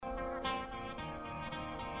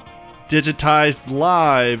digitized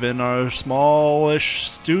live in our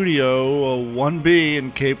smallish studio, 1B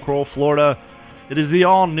in Cape Coral, Florida. It is the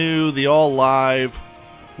all-new, the all-live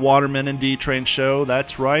Waterman and D-Train show.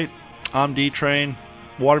 That's right. I'm D-Train.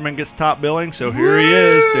 Waterman gets top billing, so here he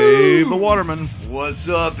is, Dave the Waterman. What's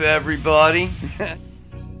up, everybody?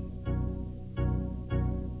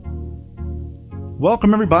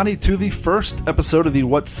 Welcome, everybody, to the first episode of the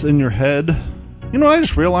What's in Your Head. You know, I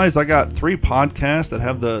just realized I got 3 podcasts that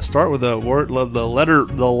have the start with the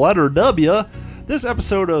letter W. This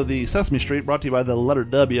episode of the Sesame Street brought to you by the letter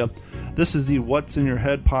W. This is the What's in Your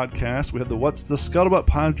Head podcast. We have the What's the Scuttlebutt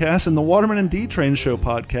podcast and the Waterman and D-Train show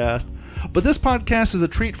podcast. But this podcast is a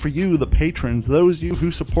treat for you, the patrons, those of you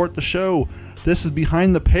who support the show. This is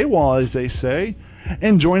behind the paywall, as they say.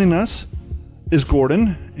 And joining us is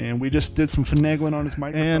Gordon, and we just did some finagling on his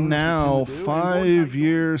microphone. And now, 5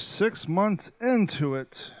 years, 6 months into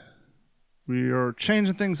it, we are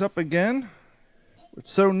changing things up again. It's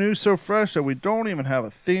so new, so fresh that we don't even have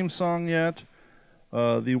a theme song yet.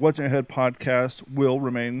 The What's in Your Head podcast will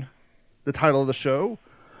remain the title of the show.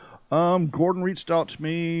 Gordon reached out to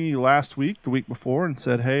me last week, the week before, and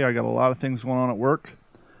said, hey, I got a lot of things going on at work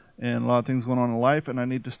and a lot of things going on in life, and I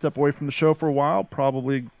need to step away from the show for a while,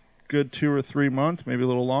 probably good 2 or 3 months, maybe a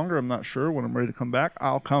little longer. I'm not sure. When I'm ready to come back,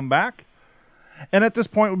 I'll come back. And at this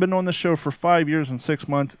point, we've been doing this show for 5 years and 6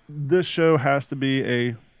 months. This show has to be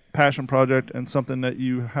a passion project and something that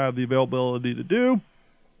you have the availability to do.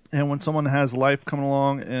 And when someone has life coming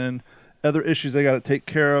along and other issues they got to take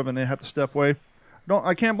care of and they have to step away,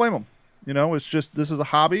 I can't blame them. You know, it's just, this is a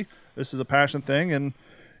hobby. This is a passion thing. And,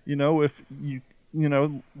 you know, if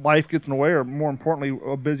life gets in the way, or more importantly,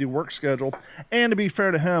 a busy work schedule. And to be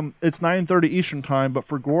fair to him, it's 9:30 Eastern time, but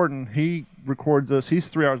for Gordon, he records this, he's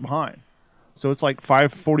 3 hours behind. So it's like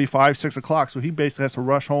 5:45, 6 o'clock. So he basically has to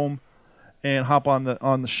rush home and hop on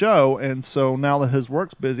the show. And so now that his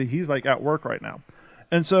work's busy, he's like at work right now.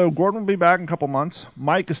 And so Gordon will be back in a couple months.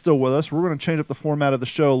 Mike is still with us. We're going to change up the format of the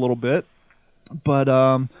show a little bit. But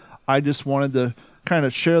I just wanted to kind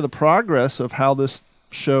of share the progress of how this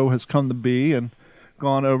show has come to be and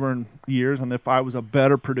gone over in years. And if I was a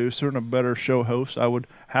better producer and a better show host, I would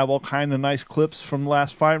have all kind of nice clips from the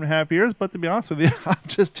last 5.5 years. But to be honest with you, I'm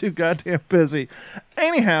just too goddamn busy.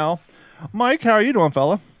 Anyhow, Mike, how are you doing,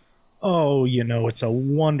 fella? Oh, you know, it's a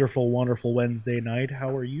wonderful, wonderful Wednesday night.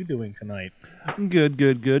 How are you doing tonight?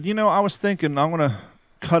 Good. You know, I was thinking I'm going to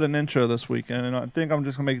cut an intro this weekend, and I think I'm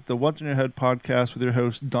just going to make the What's in Your Head podcast with your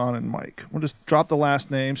hosts, Don and Mike. We'll just drop the last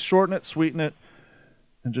names, shorten it, sweeten it,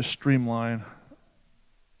 and just streamline.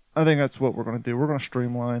 I think that's what we're going to do. We're going to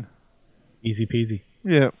streamline. Easy peasy.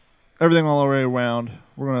 Yeah. Everything all the way around.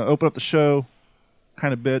 We're going to open up the show,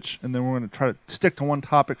 kind of bitch, and then we're going to try to stick to one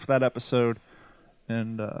topic for that episode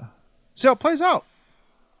and see how it plays out.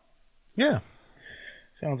 Yeah.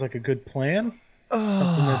 Sounds like a good plan.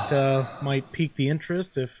 Something that might pique the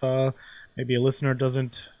interest if maybe a listener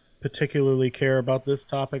doesn't particularly care about this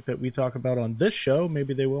topic that we talk about on this show.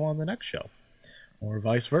 Maybe they will on the next show, or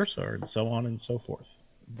vice versa, and so on and so forth.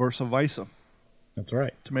 Versa visa. That's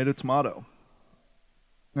right. Tomato, tomato.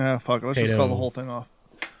 Ah, fuck it. Let's just call the whole thing off.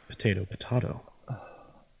 Potato, potato.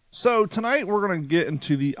 So tonight we're going to get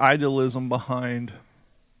into the idealism behind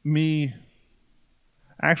me.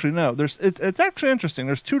 Actually, no. It's actually interesting.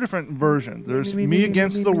 There's 2 different versions. There's me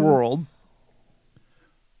against the world.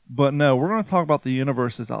 But no, we're going to talk about the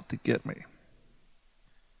universe is out to get me.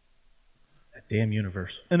 That damn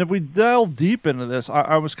universe. And if we delve deep into this,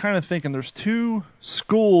 I was kind of thinking there's 2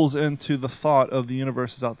 schools into the thought of the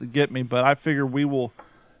universe is out to get me. But I figure we will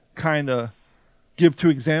kind of give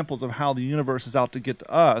 2 examples of how the universe is out to get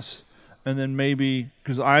to us. And then maybe,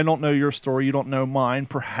 because I don't know your story, you don't know mine,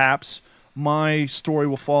 perhaps my story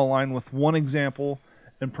will fall in line with one example,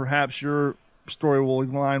 and perhaps your story will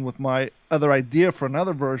align with my other idea for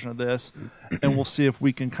another version of this, and we'll see if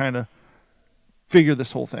we can kind of figure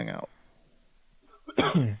this whole thing out.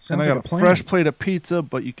 And I got a fresh plate of pizza,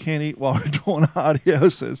 but you can't eat while we're doing audio,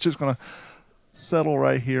 so it's just going to settle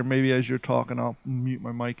right here. Maybe as you're talking, I'll mute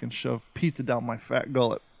my mic and shove pizza down my fat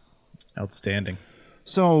gullet. Outstanding.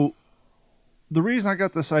 So the reason I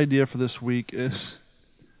got this idea for this week is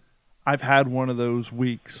I've had one of those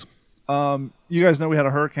weeks. You guys know we had a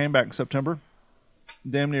hurricane back in September,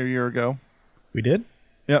 damn near a year ago. We did?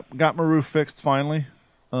 Yep, got my roof fixed finally.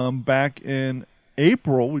 Back in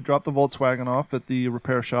April, we dropped the Volkswagen off at the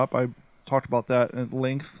repair shop. I talked about that at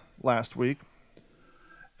length last week.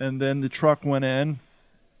 And then the truck went in.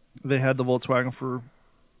 They had the Volkswagen for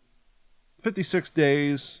 56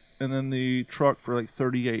 days, and then the truck for like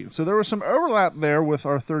 38. So there was some overlap there with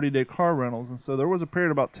our 30-day car rentals. And so there was a period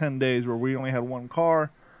of about 10 days where we only had one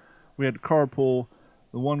car. we had to carpool.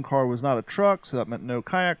 The one car was not a truck, so that meant no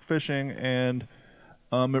kayak fishing, and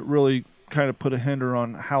it really kind of put a hinder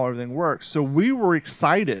on how everything works. So we were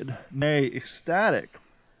excited, nay, ecstatic,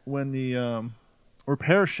 when the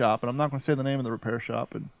repair shop, and I'm not going to say the name of the repair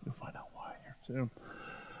shop, and you'll find out why here soon.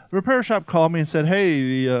 The repair shop called me and said,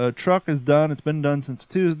 hey, the truck is done. It's been done since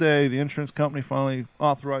Tuesday. The insurance company finally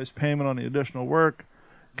authorized payment on the additional work.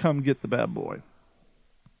 Come get the bad boy.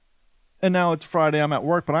 And now it's Friday. I'm at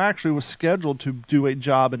work, but I actually was scheduled to do a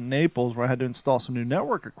job in Naples where I had to install some new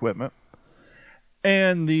network equipment.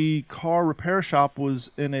 And the car repair shop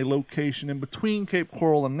was in a location in between Cape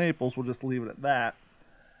Coral and Naples. We'll just leave it at that.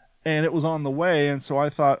 And it was on the way, and so I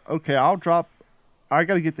thought, okay, I got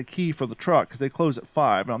to get the key for the truck because they close at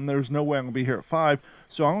 5. There's no way I'm going to be here at 5.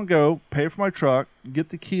 So I'm going to go pay for my truck, get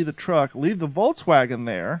the key to the truck, leave the Volkswagen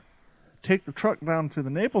there, take the truck down to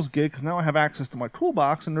the Naples gig because now I have access to my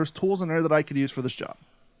toolbox, and there's tools in there that I could use for this job.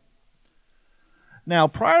 Now,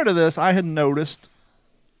 prior to this, I had noticed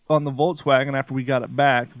on the Volkswagen after we got it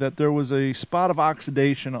back that there was a spot of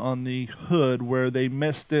oxidation on the hood where they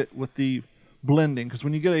missed it with the blending, because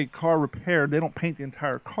when you get a car repaired, they don't paint the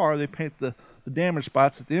entire car. They paint the damaged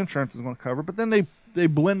spots that the insurance is going to cover, but then they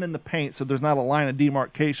blend in the paint so there's not a line of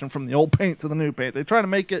demarcation from the old paint to the new paint. They try to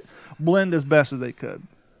make it blend as best as they could.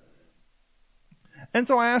 And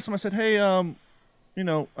so I asked them, I said, hey, I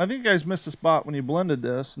think you guys missed a spot when you blended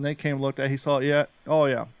this. And they came and looked at it. He saw it, yeah. Oh,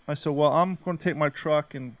 yeah. I said, well, I'm going to take my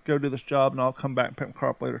truck and go do this job, and I'll come back and pick my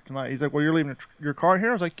car up later tonight. He's like, well, you're leaving your car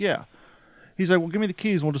here? I was like, yeah. He's like, well, give me the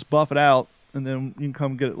keys, and we'll just buff it out, and then you can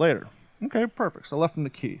come get it later. Okay, perfect. So I left him the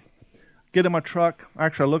key. Get in my truck.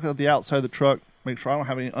 Actually, I looked at the outside of the truck, make sure I don't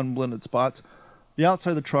have any unblended spots. The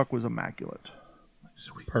outside of the truck was immaculate.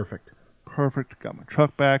 Sweet. Perfect. Got my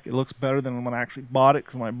truck back. It looks better than when I actually bought it,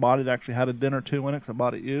 because when I bought it, actually had a dent or two in it because I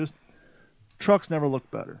bought it used. Trucks never looked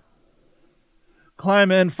better. Climb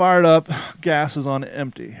in, fired up, gas is on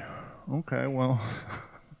empty. Okay, well,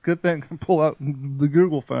 good thing I can pull out the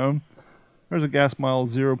Google phone. There's a gas mile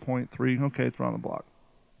 0.3. Okay, it's around the block.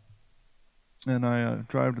 And I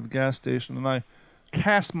drive to the gas station, and I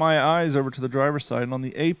cast my eyes over to the driver's side, and on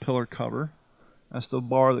the A-pillar cover, that's the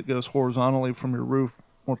bar that goes horizontally from your roof,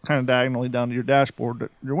 or kind of diagonally down to your dashboard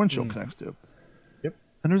that your windshield connects to. Yep.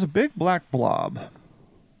 And there's a big black blob.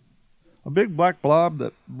 A big black blob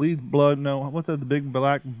that bleeds blood. No, what's that? The big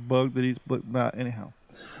black bug that eats blood? Anyhow.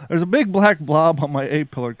 There's a big black blob on my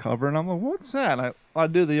A-pillar cover, and I'm like, what's that? And I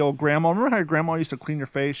do the old grandma. Remember how your grandma used to clean your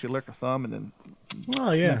face? You lick her thumb and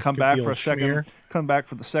then come back for a second. Schmear. Come back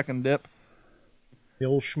for the second dip. The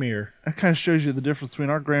old schmear. That kind of shows you the difference between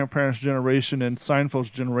our grandparents' generation and Seinfeld's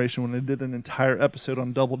generation when they did an entire episode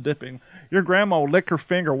on double dipping. Your grandma would lick her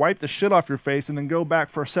finger, wipe the shit off your face, and then go back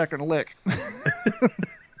for a second lick.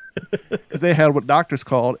 Because they had what doctors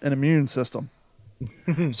called an immune system.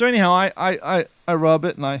 So anyhow, I rub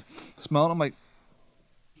it and I smell it. I'm like,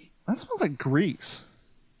 that smells like grease.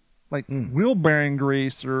 Like wheel bearing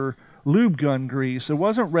grease or lube gun grease. It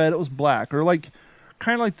wasn't red, it was black. Or like,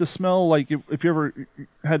 kind of like the smell, like if you ever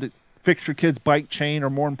had to fix your kid's bike chain, or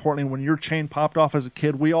more importantly, when your chain popped off as a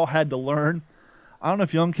kid, we all had to learn. I don't know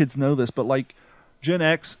if young kids know this, but like Gen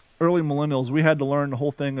X, early millennials, we had to learn the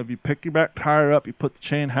whole thing of you pick your back tire up, you put the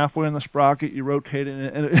chain halfway in the sprocket, you rotate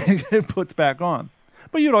it, and it puts back on.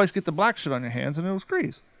 But you'd always get the black shit on your hands, and it was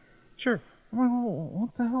grease. Sure. I'm like, well,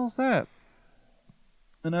 what the hell is that?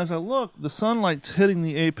 And as I look, the sunlight's hitting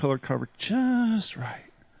the A-pillar cover just right.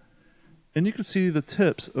 And you can see the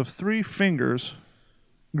tips of 3 fingers,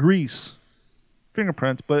 grease,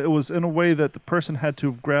 fingerprints, but it was in a way that the person had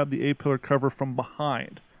to have grabbed the A-pillar cover from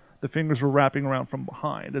behind. The fingers were wrapping around from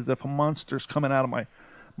behind, as if a monster's coming out of my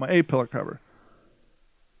A-pillar cover.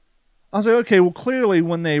 I was like, okay, well, clearly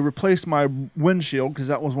when they replaced my windshield, because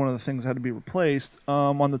that was one of the things that had to be replaced,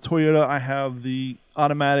 on the Toyota, I have the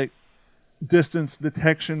automatic distance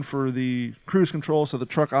detection for the cruise control, so the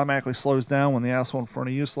truck automatically slows down when the asshole in front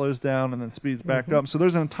of you slows down and then speeds back up. So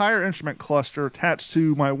there's an entire instrument cluster attached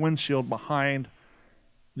to my windshield behind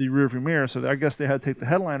the rearview mirror, so I guess they had to take the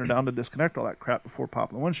headliner down to disconnect all that crap before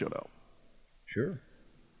popping the windshield out. Sure.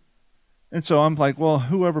 And so I'm like, well,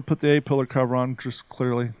 whoever put the A-pillar cover on just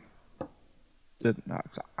clearly did not.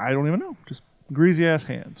 I don't even know. Just greasy ass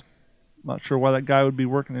hands. Not sure why that guy would be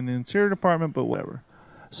working in the interior department, but whatever.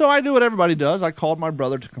 So I do what everybody does. I called my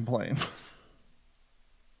brother to complain.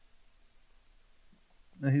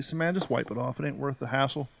 And he said, man, just wipe it off. It ain't worth the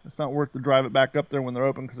hassle. It's not worth to drive it back up there when they're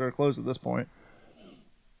open because they're closed at this point.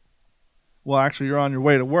 Well, actually, you're on your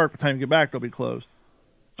way to work. By the time you get back, they'll be closed.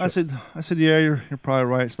 Sure. I said, yeah, you're probably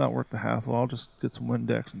right. It's not worth the hassle. I'll just get some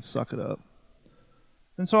Windex and suck it up.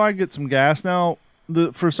 And so I get some gas. Now,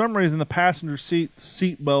 for some reason, the passenger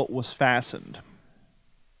seat belt was fastened.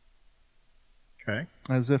 Okay.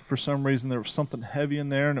 As if for some reason there was something heavy in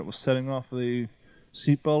there and it was setting off the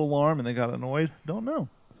seatbelt alarm and they got annoyed. Don't know.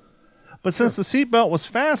 But since the seatbelt was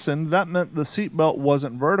fastened, that meant the seatbelt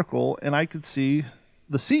wasn't vertical and I could see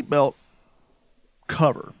the seatbelt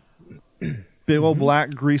cover. Big old black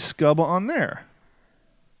grease scub on there.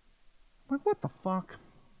 I'm like, what the fuck?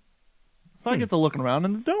 So I get to looking around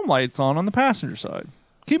and the dome light's on the passenger side.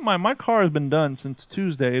 Keep in mind, my car has been done since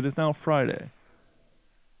Tuesday. It is now Friday.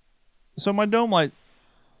 So my dome light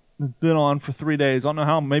has been on for 3 days. I don't know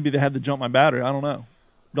how. Maybe they had to jump my battery. I don't know.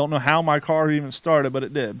 Don't know how my car even started, but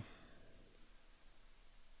it did.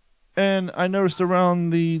 And I noticed around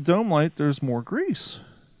the dome light there's more grease.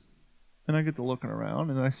 And I get to looking around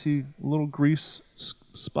and I see little grease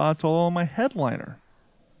spots all on my headliner.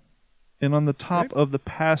 And on the top of the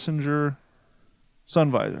passenger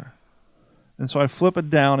sun visor. And so I flip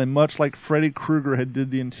it down, and much like Freddy Krueger had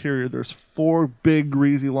did the interior, there's 4 big,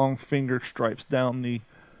 greasy, long finger stripes down the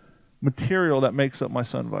material that makes up my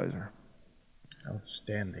sun visor.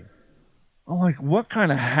 Outstanding. I'm like, what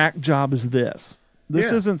kind of hack job is this?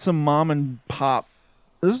 This isn't some mom and pop.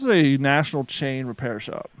 This is a national chain repair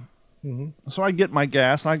shop. Mm-hmm. So I get my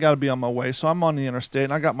gas, and I got to be on my way. So I'm on the interstate,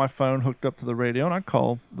 and I got my phone hooked up to the radio, and I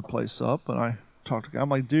call the place up, and I talk to the guy. I'm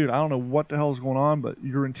like, dude, I don't know what the hell is going on, but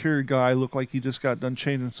your interior guy looked like he just got done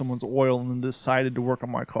changing someone's oil and then decided to work on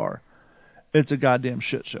my car. It's a goddamn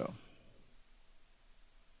shit show.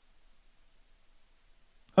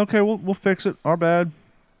 Okay, we'll fix it. Our bad.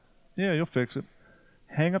 Yeah, you'll fix it.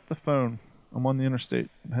 Hang up the phone. I'm on the interstate.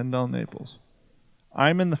 I'm heading down Naples.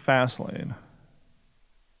 I'm in the fast lane.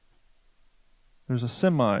 There's a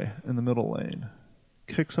semi in the middle lane.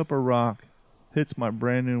 Kicks up a rock, hits my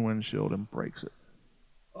brand new windshield, and breaks it.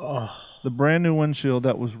 Oh. The brand new windshield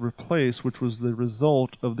that was replaced, which was the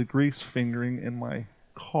result of the grease fingering in my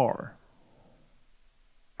car.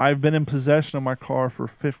 I've been in possession of my car for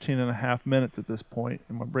 15 and a half minutes at this point,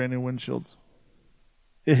 and my brand new windshield's.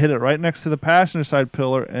 It hit it right next to the passenger side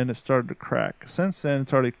pillar, and it started to crack. Since then,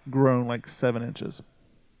 it's already grown like 7 inches.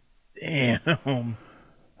 Damn.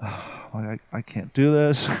 I can't do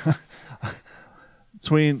this.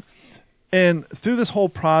 And through this whole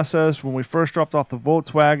process, when we first dropped off the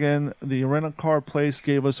Volkswagen, the rental car place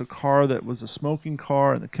gave us a car that was a smoking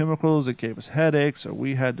car, and the chemicals, it gave us headaches, so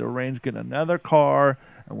we had to arrange getting another car,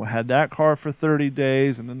 and we had that car for 30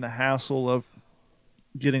 days, and then the hassle of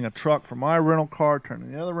getting a truck for my rental car,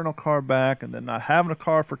 turning the other rental car back, and then not having a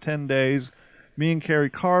car for 10 days, me and Carrie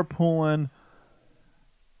carpooling,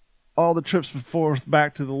 all the trips and forth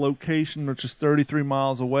back to the location, which is 33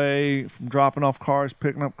 miles away, from dropping off cars,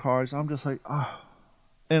 picking up cars. I'm just like,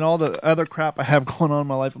 and all the other crap I have going on in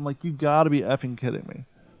my life. I'm like, you got to be effing kidding me.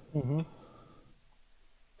 Mm-hmm.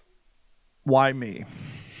 Why me?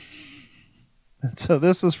 And so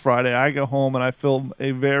this is Friday. I go home and I film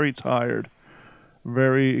a very tired,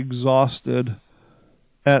 very exhausted,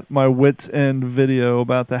 at my wit's end video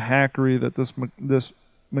about the hackery that this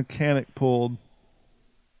mechanic pulled.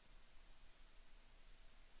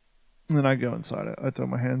 And then I go inside. I throw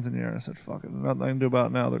my hands in the air and I said, fuck it. Nothing I can do about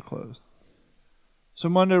it now. They're closed. So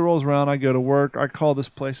Monday rolls around. I go to work. I call this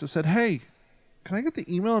place. I said, hey, can I get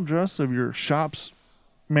the email address of your shop's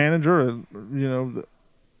manager?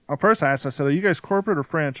 First I asked, I said, are you guys corporate or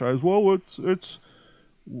franchise? Well,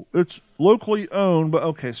 it's locally owned, but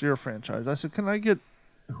okay, so you're a franchise. I said, can I get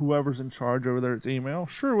whoever's in charge over there its email?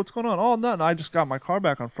 Sure, what's going on? Oh, nothing. I just got my car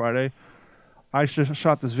back on Friday. I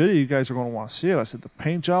shot this video. You guys are going to want to see it. I said, the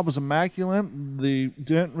paint job was immaculate. The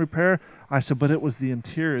dent repair. I said, but it was the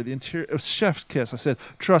interior. The interior, it was chef's kiss. I said,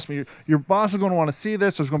 trust me, your boss is going to want to see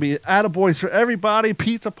this. There's going to be attaboys for everybody,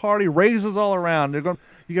 pizza party, raises all around. You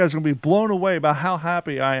guys are going to be blown away about how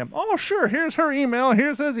happy I am. Oh, sure. Here's her email.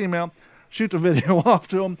 Here's his email. Shoot the video off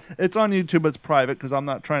to him. It's on YouTube. It's private because I'm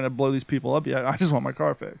not trying to blow these people up yet. I just want my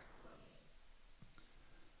car fixed.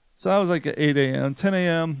 So that was like at 8 a.m. 10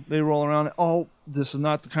 a.m. They roll around. Oh, this is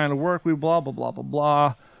not the kind of work we blah, blah, blah, blah,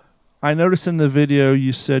 blah. I noticed in the video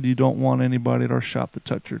you said you don't want anybody at our shop to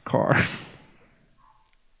touch your car.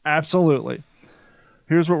 Absolutely.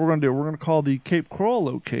 Here's what we're going to do. We're going to call the Cape Coral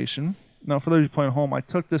location. Now, for those of you playing home, I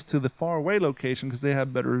took this to the far away location because they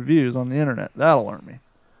have better reviews on the internet. That'll learn me.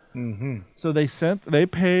 Mm-hmm. So they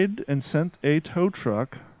paid and sent a tow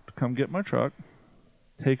truck to come get my truck,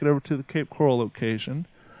 take it over to the Cape Coral location.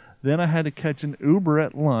 Then I had to catch an Uber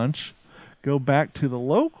at lunch, go back to the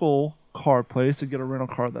local car place to get a rental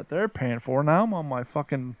car that they're paying for. Now I'm on my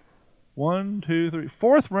fucking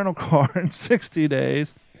 4th rental car in 60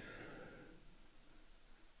 days.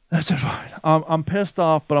 That's fine. I'm pissed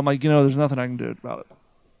off, but I'm like, there's nothing I can do about it.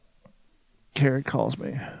 Carrie calls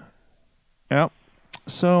me. Yep.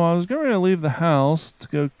 So I was going to leave the house to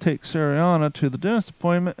go take Sariana to the dentist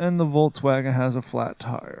appointment, and the Volkswagen has a flat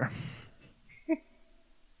tire.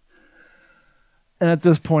 And at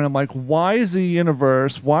this point, I'm like, why is the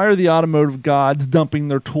universe, why are the automotive gods dumping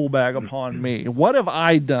their tool bag upon me? What have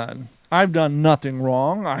I done? I've done nothing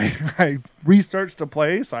wrong. I researched the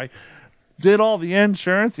place. I did all the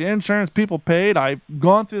insurance. The insurance people paid. I've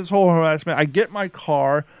gone through this whole harassment. I get my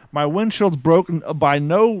car. My windshield's broken by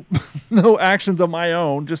no actions of my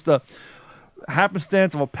own, just a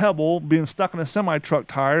happenstance of a pebble being stuck in a semi-truck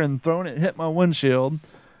tire and throwing it hit my windshield.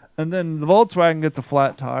 And then the Volkswagen gets a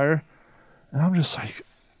flat tire. And I'm just like,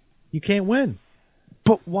 you can't win.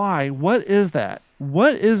 But why? What is that?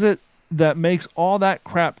 What is it that makes all that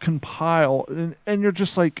crap compile? And you're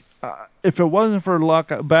just like, if it wasn't for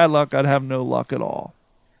luck, bad luck, I'd have no luck at all.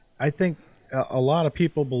 I think a lot of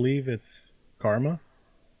people believe it's karma.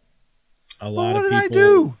 What did I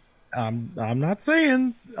do? I'm not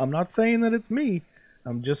saying that it's me.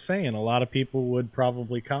 I'm just saying a lot of people would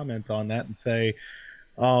probably comment on that and say,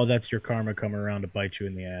 oh, that's your karma coming around to bite you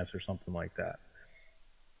in the ass or something like that.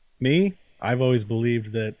 Me, I've always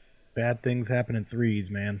believed that bad things happen in threes,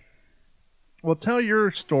 man. Well, tell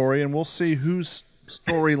your story, and we'll see whose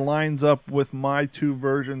story lines up with my two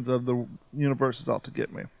versions of the universe is out to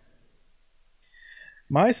get me.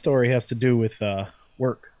 My story has to do with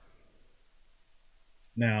work.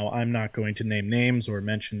 Now, I'm not going to name names or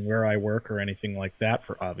mention where I work or anything like that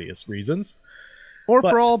for obvious reasons. Or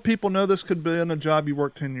for all people know, this could be in a job you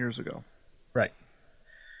worked 10 years ago. Right.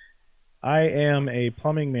 I am a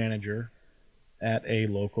plumbing manager at a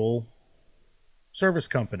local service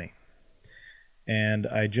company. And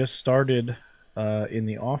I just started in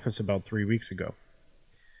the office about 3 weeks ago.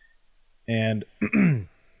 And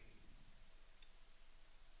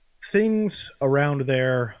things around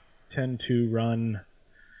there tend to run,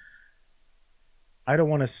 I don't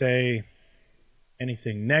want to say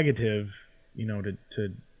anything negative,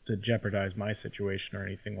 to jeopardize my situation or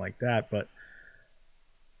anything like that, but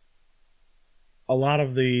a lot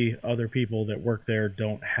of the other people that work there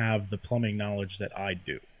don't have the plumbing knowledge that I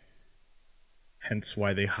do. Hence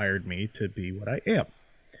why they hired me to be what I am.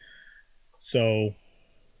 So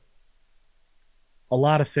a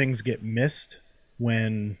lot of things get missed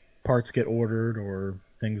when parts get ordered or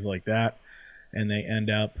things like that, and they end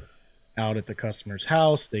up out at the customer's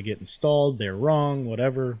house. They get installed, they're wrong,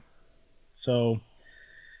 whatever. So,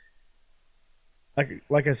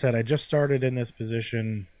 like I said, I just started in this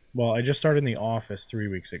position. Well, I just started in the office 3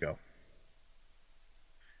 weeks ago.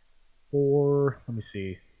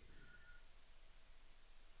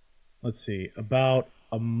 About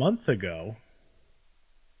a month ago,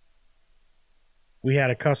 we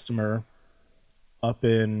had a customer up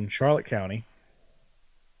in Charlotte County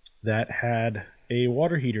that had a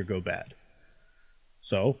water heater go bad.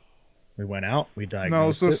 So, we went out, we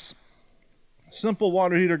diagnosed it. Simple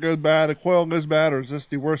water heater goes bad, a coil goes bad, or is this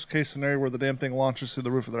the worst case scenario where the damn thing launches through the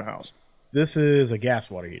roof of their house? This is a gas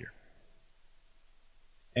water heater.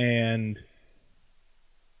 And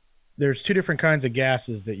there's two different kinds of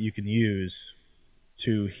gases that you can use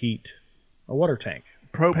to heat a water tank.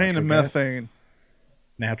 Propane and methane.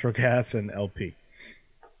 Natural gas and LP.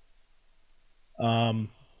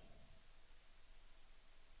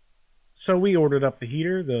 So we ordered up the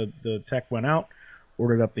heater. The tech went out,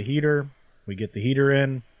 ordered up the heater. We get the heater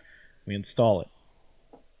in, we install it.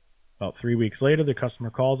 About 3 weeks later, the customer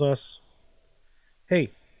calls us. Hey,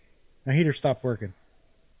 my heater stopped working.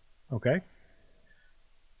 Okay.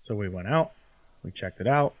 So we went out, we checked it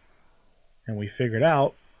out, and we figured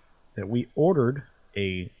out that we ordered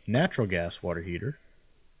a natural gas water heater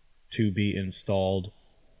to be installed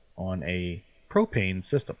on a propane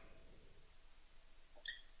system.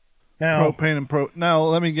 Now,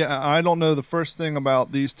 Now, I don't know the first thing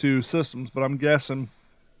about these two systems, but I'm guessing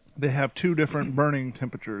they have two different burning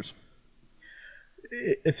temperatures.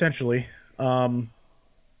 Essentially,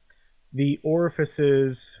 the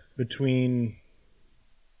orifices between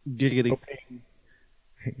Giggity.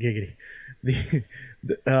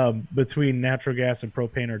 Between natural gas and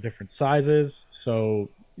propane are different sizes. So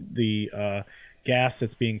the gas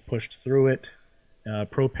that's being pushed through it,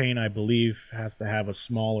 propane, I believe, has to have a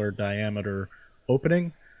smaller diameter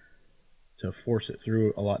opening to force it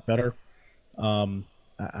through a lot better.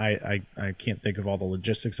 I can't think of all the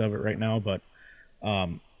logistics of it right now, but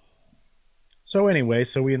so anyway,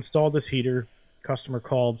 so we installed this heater. Customer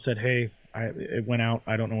called, said, hey, it went out.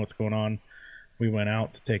 I don't know what's going on. We went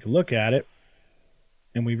out to take a look at it,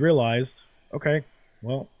 and we realized, okay,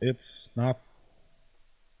 well, it's not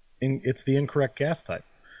it's the incorrect gas type.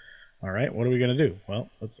 All right, what are we going to do? Well,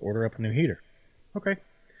 let's order up a new heater. Okay.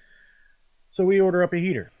 So we order up a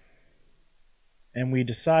heater. And we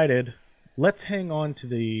decided, let's hang on to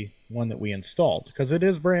the one that we installed, because it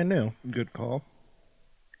is brand new. Good call.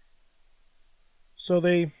 So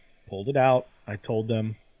they pulled it out. I told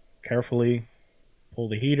them, carefully pull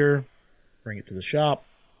the heater, bring it to the shop,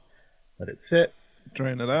 let it sit.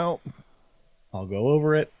 Drain it out. I'll go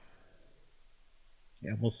over it,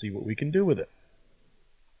 and we'll see what we can do with it.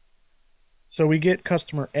 So we get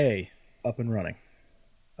customer A up and running,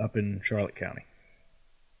 up in Charlotte County.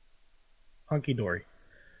 Hunky-dory.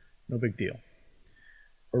 No big deal.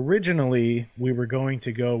 Originally, we were going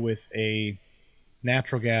to go with a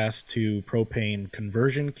natural gas to propane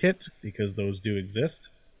conversion kit, because those do exist.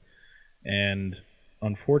 And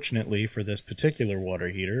unfortunately, for this particular water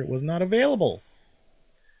heater, it was not available.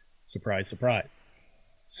 Surprise, surprise.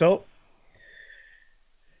 So,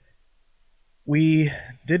 we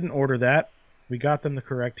didn't order that. We got them the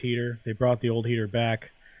correct heater. They brought the old heater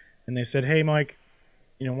back, and they said, hey, Mike,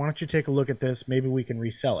 why don't you take a look at this? Maybe we can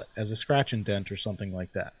resell it as a scratch and dent or something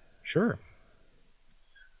like that. Sure.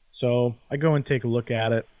 So I go and take a look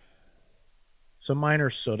at it. Some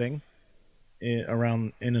minor sooting in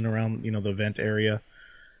and around the vent area.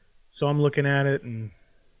 So I'm looking at it, and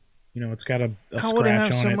it's got a scratch on it. How would it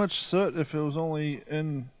have so much soot if it was only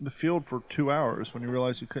in the field for 2 hours when you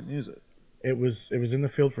realized you couldn't use it? It was in the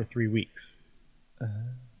field for 3 weeks.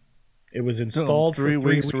 It was installed for 3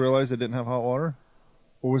 weeks. weeks to realize it didn't have hot water?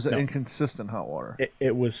 Or was it inconsistent hot water?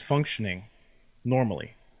 It was functioning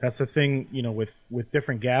normally. That's the thing, with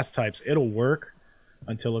different gas types, it'll work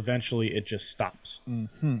until eventually it just stops.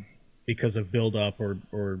 Mm-hmm. Because of buildup or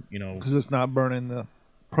because it's not burning the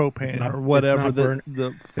propane or whatever,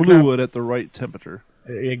 the fluid at the right temperature.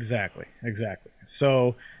 Exactly.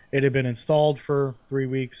 So it had been installed for 3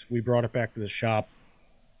 weeks. We brought it back to the shop.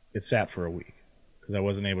 It sat for a week because I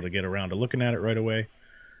wasn't able to get around to looking at it right away.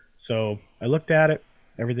 So I looked at it.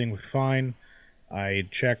 Everything was fine. I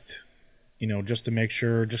checked, just to make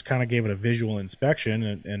sure, just kind of gave it a visual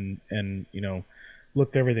inspection and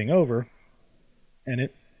looked everything over. And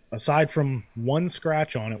it, aside from one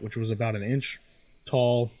scratch on it, which was about an inch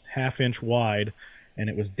tall, half-inch wide, and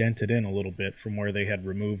it was dented in a little bit from where they had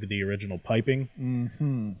removed the original piping,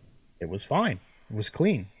 it was fine. It was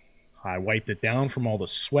clean. I wiped it down from all the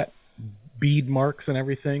sweat bead marks and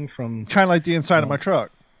everything from... Kind of like the inside of my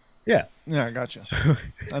truck. Yeah. Yeah, I gotcha.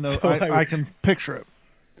 I know. So I can picture it.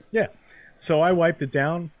 Yeah. So I wiped it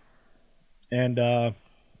down, and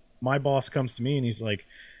my boss comes to me, and he's like,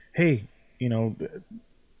 hey, he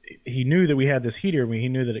knew that we had this heater, and he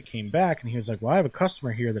knew that it came back, and he was like, well, I have a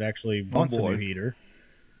customer here that actually wants a new heater,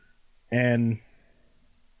 and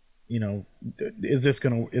is this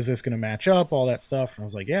gonna match up, all that stuff? And I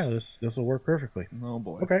was like, yeah, this will work perfectly. Oh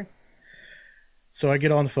boy. Okay. So I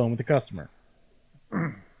get on the phone with the customer.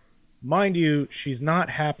 Mind you, she's not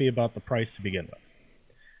happy about the price to begin with.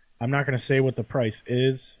 I'm not going to say what the price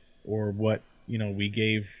is or what we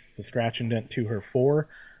gave the scratch and dent to her for,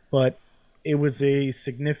 but it was a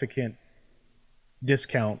significant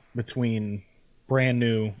discount between brand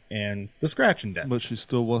new and the scratch and dent. But she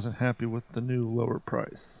still wasn't happy with the new lower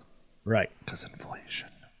price. Right. Because inflation.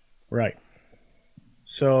 Right.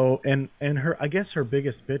 So, and her, I guess her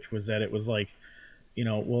biggest bitch was that it was like,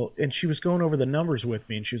 and she was going over the numbers with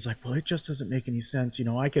me, and she was like, well, it just doesn't make any sense.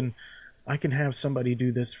 I can have somebody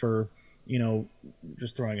do this for,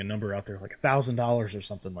 just throwing a number out there, like $1,000 or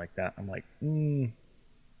something like that. I'm like, no,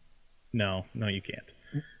 you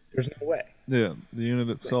can't. There's no way. Yeah, the unit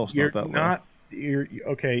itself's not that low.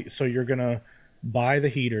 Okay, so you're going to buy the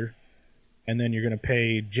heater, and then you're going to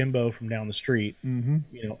pay Jimbo from down the street,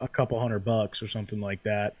 a couple $100 or something like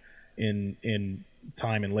that in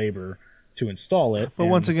time and labor to install it. But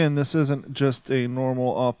once again, this isn't just a normal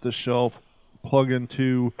off-the-shelf plug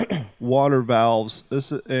into water valves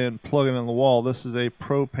and plug it in the wall. This is a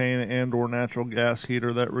propane and or natural gas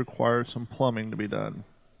heater that requires some plumbing to be done.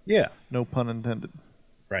 Yeah. No pun intended.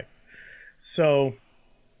 Right. So,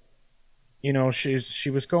 she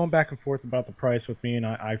was going back and forth about the price with me, and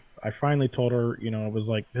I finally told her, it was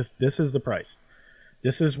like, this is the price.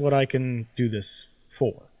 This is what I can do this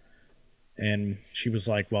for. And she was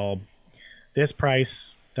like, well, this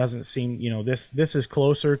price doesn't seem, this is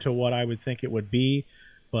closer to what I would think it would be,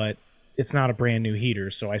 but it's not a brand new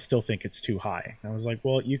heater, so I still think it's too high. I was like,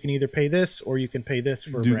 well, you can either pay this or you can pay this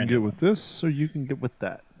for a brand new. You can get with this or you can get with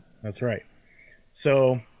that. That's right.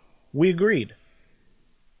 So we agreed.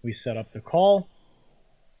 We set up the call.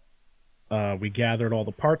 We gathered all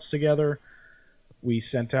the parts together. We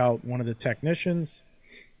sent out one of the technicians.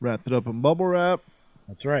 Wrapped it up in bubble wrap.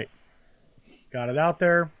 That's right. Got it out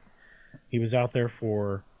there. He was out there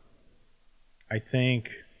for, I think,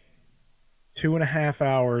 2.5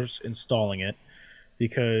 hours installing it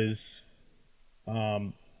because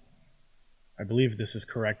I believe this is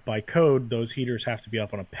correct. By code, those heaters have to be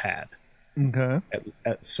up on a pad. Okay.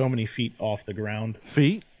 At so many feet off the ground.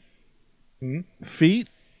 Feet? Feet?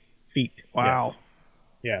 Feet. Wow. Yes.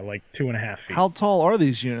 Yeah, like 2.5 feet. How tall are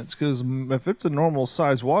these units? Because if it's a normal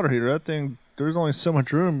size water heater, that thing, there's only so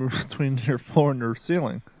much room between your floor and your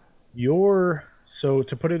ceiling. So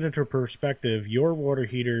to put it into perspective, your water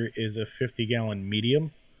heater is a 50-gallon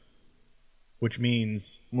medium, which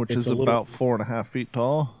means it's about 4.5 feet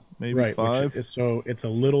tall, maybe right, 5. So it's a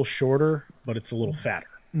little shorter, but it's a little fatter.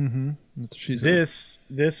 Mm-hmm. This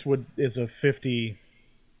is a 50.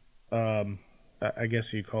 I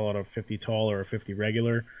guess you call it a 50 tall or a 50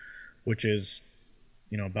 regular, which is,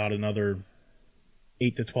 about another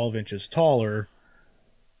 8 to 12 inches taller,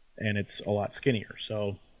 and it's a lot skinnier.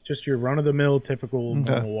 So just your run-of-the-mill, typical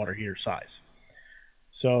normal water heater size.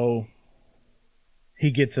 So he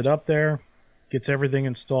gets it up there, gets everything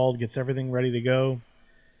installed, gets everything ready to go,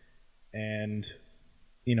 and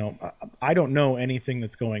I don't know anything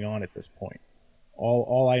that's going on at this point.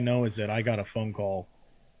 All I know is that I got a phone call,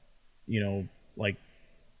 like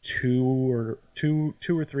 2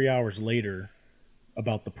 or 3 hours later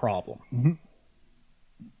about the problem. Mm-hmm.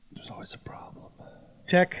 There's always a problem.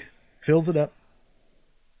 Tech fills it up,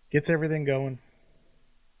 gets everything going,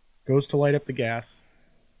 goes to light up the gas,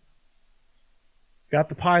 got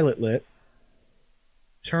the pilot lit,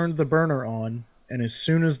 turned the burner on, and as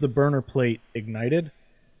soon as the burner plate ignited,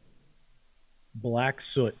 black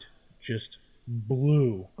soot just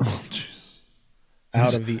blew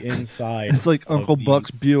out of the inside. It's like Uncle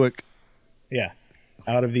Buck's Buick. Yeah,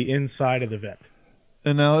 out of the inside of the vent.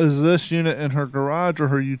 And now, is this unit in her garage or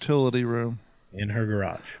her utility room? In her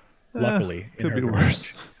garage. Luckily, in could her be garage.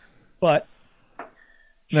 Worse. But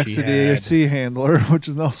next to the AC handler, which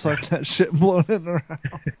is now sucking that shit blown in her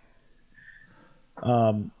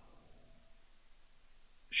house.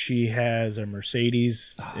 She has a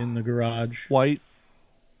Mercedes in the garage. White?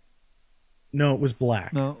 No, it was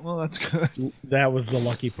black. No, well, that's good. That was the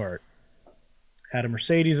lucky part. Had a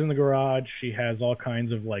Mercedes in the garage. She has all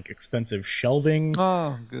kinds of expensive shelving.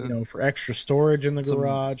 Oh, good. For extra storage in the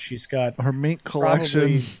garage. She's got her mink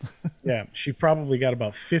collection. She probably got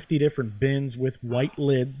about 50 different bins with white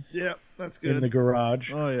lids. Yeah, that's good. In the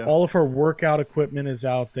garage. Oh, yeah. All of her workout equipment is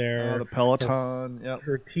out there. The Peloton.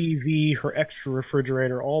 Her TV, her extra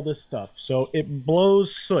refrigerator, all this stuff. So it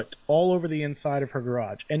blows soot all over the inside of her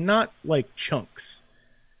garage. And not like chunks.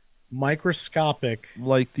 Microscopic.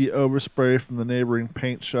 Like the overspray from the neighboring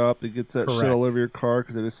paint shop that gets that Correct. shit all over your car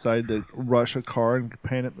because they decide to rush a car and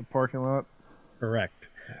paint it in the parking lot. Correct.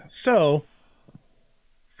 So,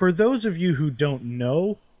 for those of you who don't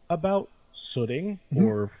know about sooting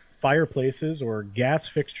or fireplaces or gas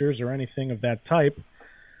fixtures or anything of that type,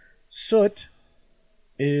 soot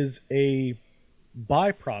is a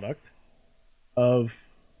byproduct of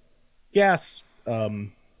gas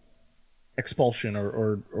expulsion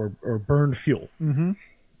or burned fuel. Mm-hmm.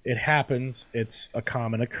 It happens. It's a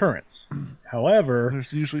common occurrence. However,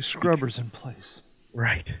 there's usually scrubbers in place.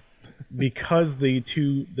 Right. Because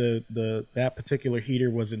that particular heater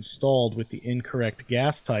was installed with the incorrect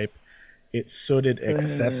gas type, it sooted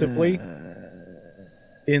excessively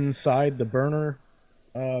inside the burner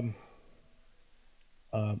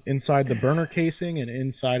casing and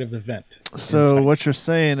inside of the vent. So what you're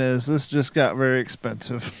saying is this just got very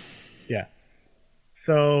expensive. Yeah.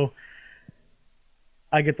 So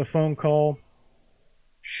I get the phone call.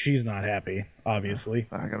 She's not happy, obviously.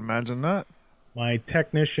 I can imagine that. My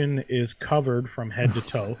technician is covered from head to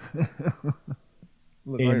toe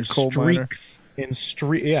in streaks.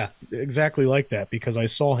 Yeah, exactly like that. Because I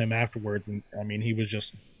saw him afterwards, and I mean, he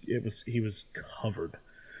was covered.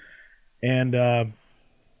 And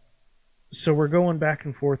so we're going back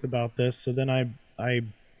and forth about this. So then I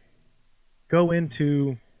go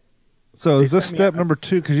into. So is this step number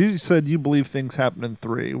 2? Because you said you believe things happen in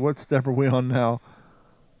 3. What step are we on now?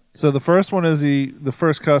 So the first one is the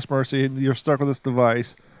first customer. So you're stuck with this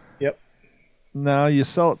device. Yep. Now you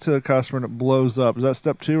sell it to a customer and it blows up. Is that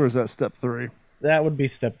step 2 or is that step 3? That would be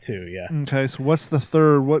step 2. Yeah. Okay. So what's the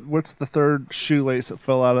third? What's the third shoelace that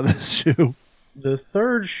fell out of this shoe? The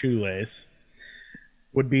third shoelace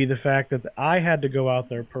would be the fact that I had to go out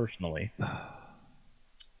there personally,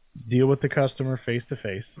 deal with the customer face to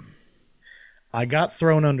face. I got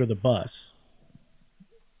thrown under the bus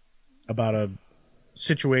about a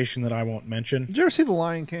situation that I won't mention. Did you ever see The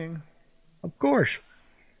Lion King? Of course.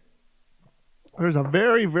 There's a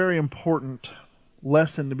very, very important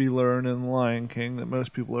lesson to be learned in Lion King that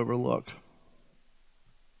most people overlook.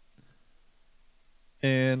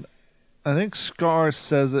 And I think Scar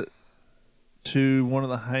says it to one of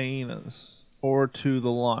the hyenas or to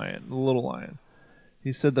the lion, the little lion.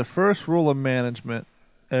 He said, the first rule of management,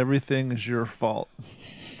 everything is your fault.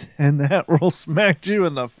 And that rule smacked you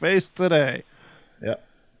in the face today.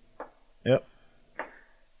 Yep.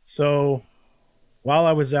 So while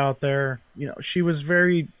I was out there, she was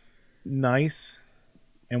very nice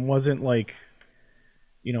and wasn't like,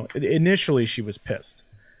 initially she was pissed.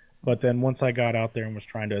 But then once I got out there and was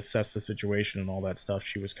trying to assess the situation and all that stuff,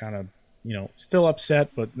 she was kind of, still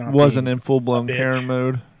upset, but not wasn't in full-blown Karen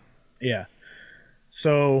mode. Yeah.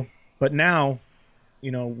 So, but now,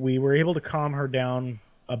 we were able to calm her down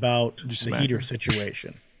about the heater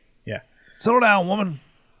situation. Yeah. Settle down, woman.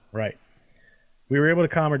 Right. We were able to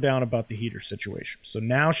calm her down about the heater situation. So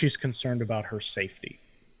now she's concerned about her safety.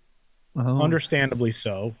 Oh. Understandably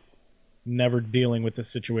so. Never dealing with this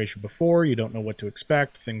situation before. You don't know what to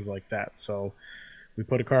expect, things like that. So we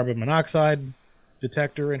put a carbon monoxide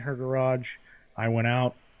detector in her garage. I went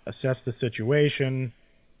out, assessed the situation,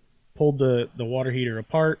 pulled the water heater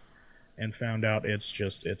apart, and found out it's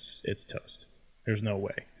toast. There's no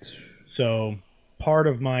way. So part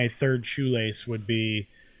of my third shoelace would be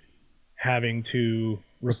having to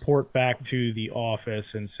report back to the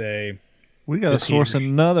office and say, we got to source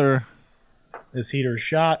another. This heater's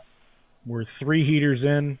shot. We're 3 heaters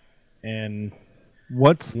in, and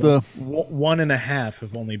what's one and a half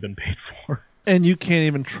have only been paid for. And you can't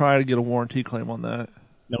even try to get a warranty claim on that.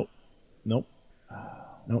 Nope.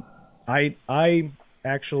 I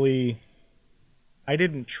actually, I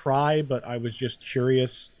didn't try, but I was just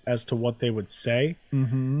curious as to what they would say.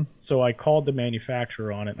 Mm-hmm. So I called the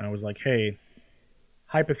manufacturer on it, and I was like, hey,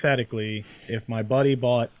 hypothetically, if my buddy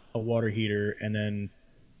bought a water heater and then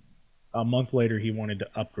a month later he wanted to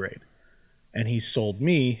upgrade, and he sold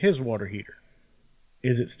me his water heater,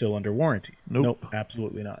 is it still under warranty? Nope,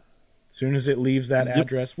 absolutely not. As soon as it leaves that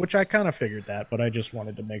address, which I kind of figured that, but I just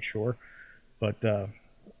wanted to make sure. But,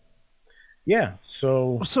 yeah,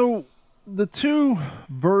 So the 2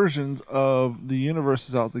 versions of the universe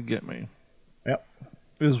is out to get me. Yep.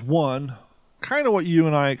 Is one, kind of what you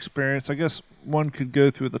and I experienced. I guess one could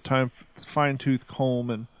go through at the time, fine-tooth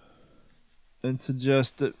comb and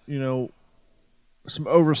suggest that, some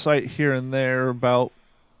oversight here and there about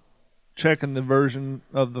checking the version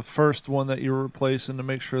of the first one that you're replacing to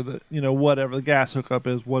make sure that, whatever the gas hookup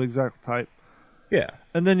is, what exact type. Yeah.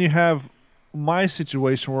 And then you have my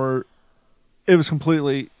situation where it was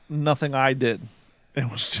completely nothing I did.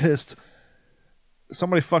 It was just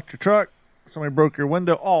somebody fucked your truck, somebody broke your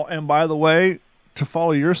window. Oh, and by the way, to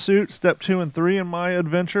follow your suit, step 2 and 3 in my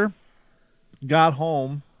adventure, got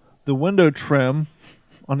home, the window trim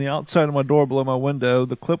on the outside of my door below my window,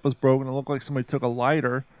 the clip was broken. It looked like somebody took a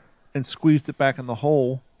lighter and squeezed it back in the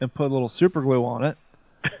hole and put a little super glue on it.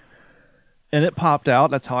 And it popped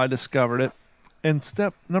out. That's how I discovered it. And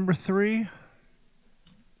step number 3,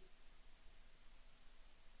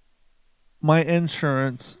 my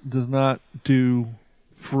insurance does not do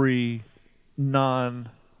free,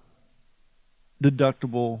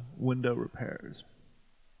 non-deductible window repairs.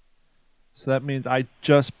 So that means I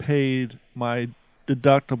just paid my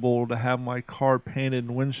deductible to have my car painted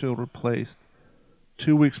and windshield replaced.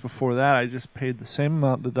 2 weeks before that, I just paid the same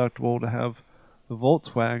amount deductible to have the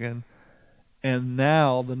Volkswagen. And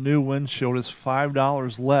now the new windshield is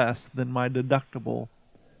 $5 less than my deductible.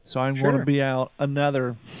 So I'm going to be out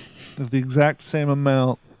another of the exact same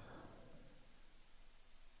amount.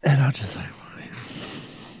 And I'll just like,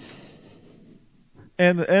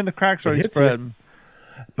 and the cracks already spread.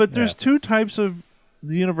 But there's 2 types of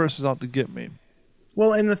the universe is out to get me.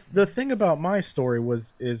 Well, and the thing about my story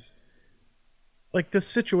is like this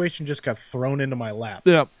situation just got thrown into my lap.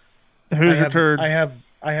 Yep. Who's your turd?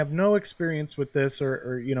 I have no experience with this,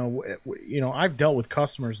 or I've dealt with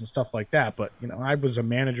customers and stuff like that, but I was a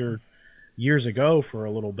manager years ago for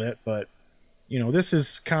a little bit, but this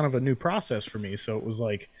is kind of a new process for me. So it was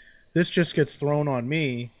like this just gets thrown on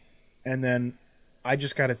me, and then I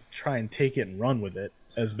just got to try and take it and run with it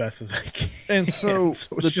as best as I can. And so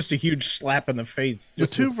it's just a huge slap in the face. The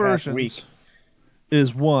 2 versions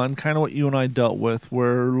is one, kind of what you and I dealt with,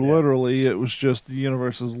 where literally it was just the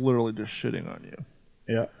universe is literally just shitting on you.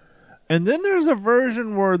 Yeah. And then there's a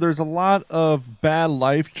version where there's a lot of bad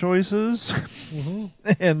life choices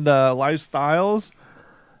and lifestyles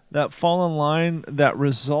that fall in line that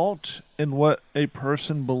result in what a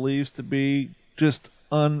person believes to be just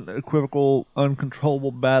unequivocal,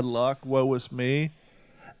 uncontrollable bad luck. Woe is me.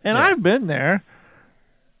 And I've been there.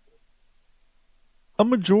 A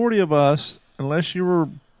majority of us, unless you were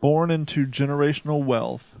born into generational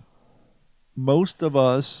wealth, most of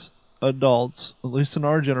us adults, at least in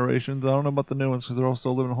our generations, I don't know about the new ones because they're all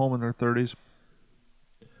still living at home in their 30s,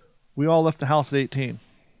 we all left the house at 18.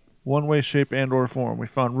 One way, shape, and or form. We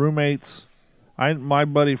found roommates. My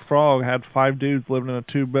buddy Frog had 5 dudes living in a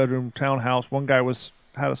 2-bedroom townhouse. One guy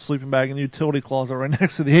had a sleeping bag and utility closet right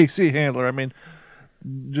next to the AC handler. I mean,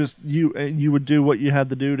 just you would do what you had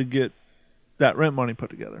to do to get that rent money put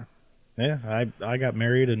together. Yeah, I got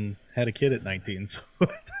married and had a kid at 19, so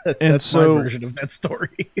that's my version of that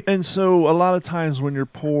story. And so a lot of times when you're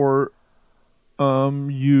poor,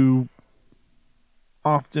 you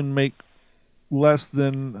often make less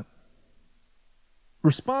than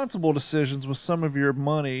responsible decisions with some of your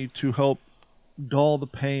money to help dull the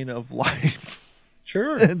pain of life.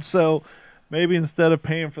 Sure. And so maybe instead of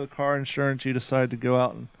paying for the car insurance, you decide to go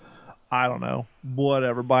out and, I don't know,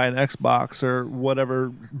 whatever, buy an Xbox or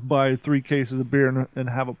whatever, buy 3 cases of beer and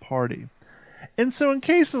have a party. And so in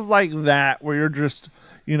cases like that, where you're just,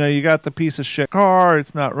 you got the piece of shit car,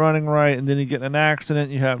 it's not running right, and then you get in an accident,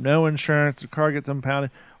 you have no insurance, the car gets impounded.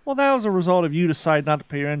 Well, that was a result of you deciding not to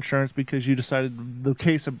pay your insurance because you decided the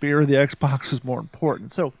case of beer or the Xbox was more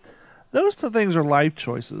important. So those 2 things are life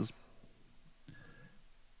choices.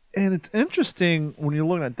 And it's interesting when you're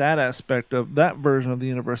looking at that aspect of that version of the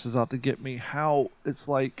universe is out to get me, how it's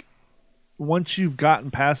like once you've gotten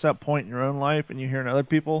past that point in your own life and you're hearing other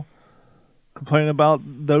people complain about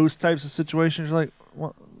those types of situations, you're like,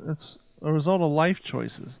 well, it's a result of life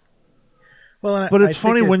choices. Well, but it's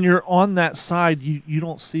funny when you're on that side, you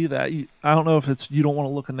don't see that. I don't know if it's you don't want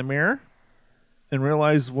to look in the mirror and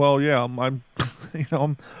realize, well, yeah, I'm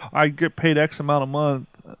I get paid X amount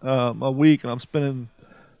a week, and I'm spending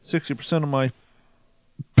 60% of my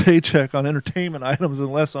paycheck on entertainment items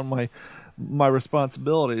and less on my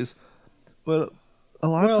responsibilities. But a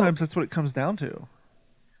lot of times that's what it comes down to.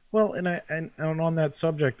 Well, and on that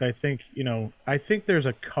subject, I think there's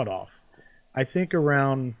a cutoff. I think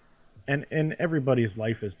around. And everybody's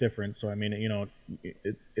life is different, so I mean,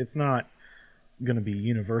 it's not going to be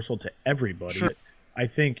universal to everybody. Sure. I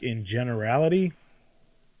think in generality,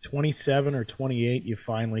 27 or 28, you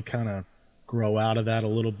finally kind of grow out of that a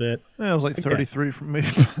little bit. Yeah, it was like 33 for me.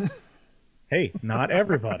 Hey, not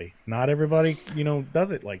everybody,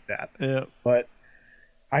 does it like that. Yeah. But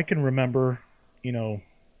I can remember,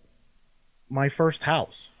 my first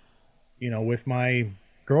house, with my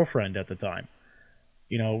girlfriend at the time.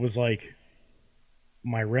 It was like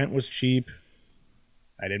my rent was cheap.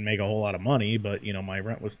 I didn't make a whole lot of money, but, my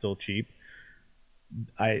rent was still cheap.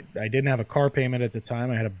 I didn't have a car payment at the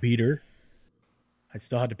time. I had a beater. I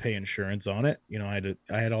still had to pay insurance on it.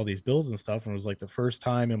 I had all these bills and stuff, and it was like the first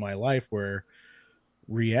time in my life where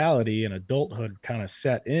reality and adulthood kind of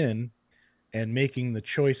set in, and making the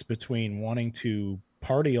choice between wanting to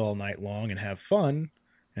party all night long and have fun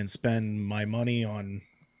and spend my money on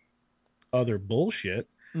other bullshit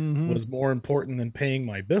was more important than paying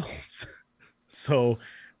my bills. So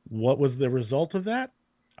what was the result of that?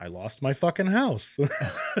 I lost my fucking house.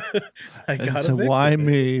 I got evicted. Why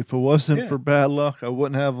me? If it wasn't for bad luck, I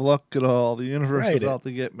wouldn't have luck at all. The universe is out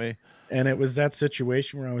to get me. And it was that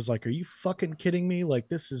situation where I was like, are you fucking kidding me? Like,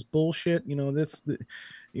 this is bullshit.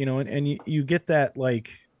 And you get that,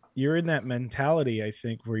 like, you're in that mentality, I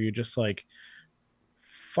think, where you're just like,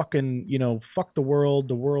 fucking, fuck the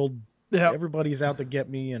world, everybody's out to get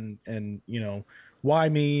me, and why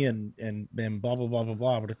me, and blah, blah, blah, blah,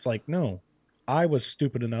 blah. But it's like, no, I was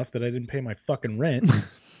stupid enough that I didn't pay my fucking rent.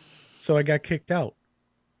 So I got kicked out.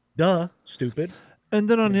 Duh, stupid. And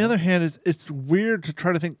then on the other hand, it's weird to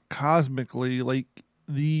try to think cosmically, like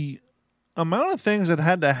the amount of things that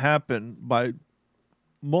had to happen by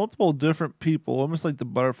multiple different people, almost like the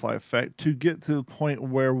butterfly effect, to get to the point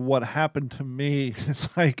where what happened to me is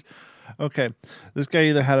like, okay, this guy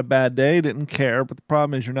either had a bad day, didn't care, but the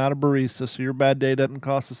problem is you're not a barista, so your bad day doesn't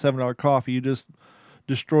cost a $7 coffee. You just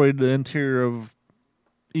destroyed the interior of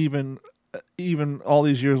even all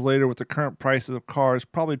these years later with the current prices of cars,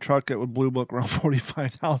 probably truck it with Blue Book around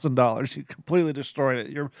 $45,000. You completely destroyed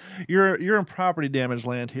it. You're in property damage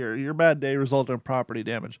land here. Your bad day resulted in property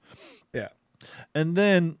damage. Yeah. And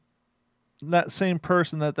then that same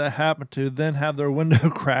person that happened to then have their window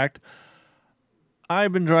cracked.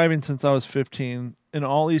 I've been driving since I was 15, and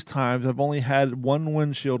all these times I've only had one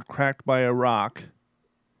windshield cracked by a rock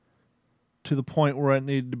to the point where it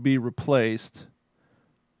needed to be replaced,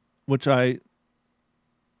 which I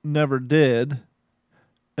never did.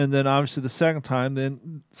 And then obviously the second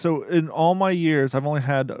time, so in all my years, I've only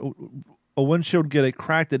had a windshield get a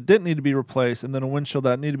crack that didn't need to be replaced, and then a windshield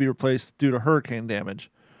that needed to be replaced due to hurricane damage.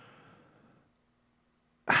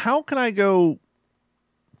 how can I go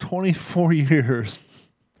 24 years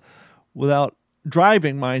without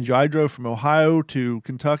driving, mind you? I drove from Ohio to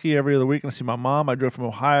Kentucky every other week and I see my mom. I drove from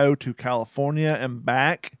Ohio to California and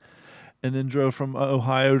back, and then drove from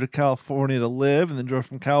Ohio to California to live, and then drove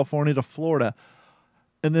from California to Florida,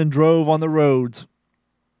 and then drove on the roads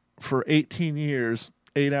for 18 years,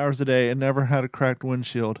 8 hours a day, and never had a cracked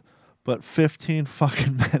windshield. But 15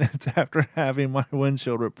 fucking minutes after having my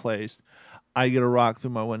windshield replaced, I get a rock through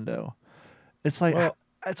my window. It's like,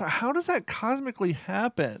 how does that cosmically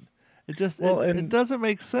happen? It just, it doesn't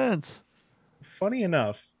make sense. Funny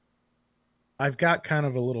enough, I've got kind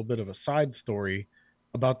of a little bit of a side story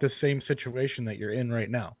about this same situation that you're in right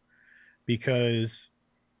now. Because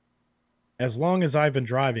as long as I've been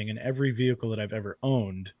driving in every vehicle that I've ever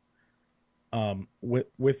owned,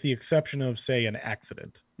 with the exception of, say, an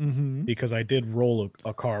accident, because I did roll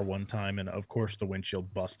a car one time, and of course the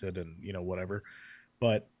windshield busted, and whatever.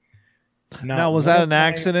 But now, was that an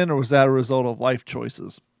accident or was that a result of life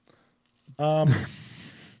choices?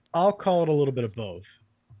 I'll call it a little bit of both.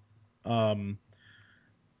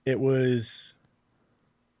 It was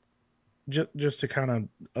just to kind of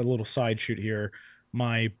a little side shoot here.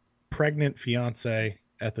 My pregnant fiance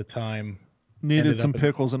at the time needed some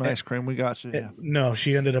pickles and ice cream. We got you. Yeah. No,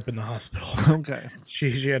 she ended up in the hospital. Okay.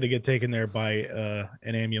 She had to get taken there by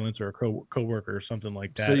an ambulance or a co-worker or something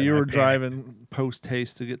like that. So you were driving post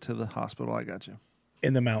haste to get to the hospital. I got you.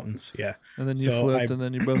 In the mountains, yeah. And then you flipped, and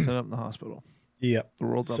then you both ended up in the hospital. Yep. The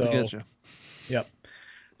world's out to get you. Yep.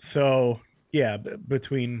 So, yeah,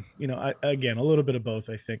 between, again, a little bit of both,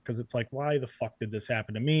 I think, because it's like, why the fuck did this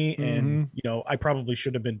happen to me? And, I probably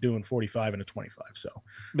should have been doing 45 and a 25. So,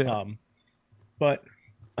 yeah. But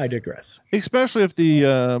I digress. Especially if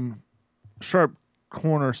the sharp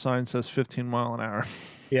corner sign says 15 mile an hour.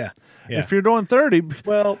 Yeah. If you're doing 30,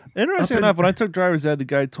 well, interesting enough, when I took driver's ed, the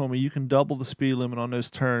guy told me you can double the speed limit on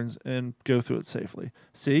those turns and go through it safely.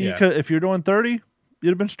 See, you could, if you're doing 30, you'd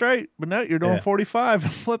have been straight, but now you're doing 45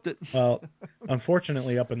 and flipped it. Well,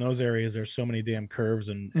 unfortunately, up in those areas, there's so many damn curves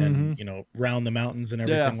and round the mountains and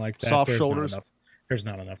everything like that. Soft shoulders. There's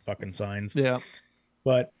not enough fucking signs. Yeah.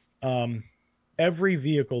 But every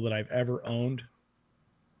vehicle that I've ever owned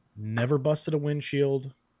never busted a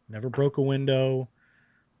windshield, never broke a window,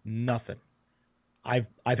 nothing. I've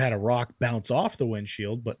had a rock bounce off the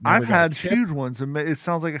windshield, but I've had huge ones, and it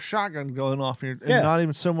sounds like a shotgun going off here, and not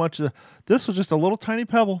even so much. This was just a little tiny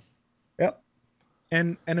pebble. Yep.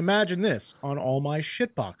 And imagine this on all my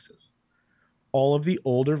shit boxes, all of the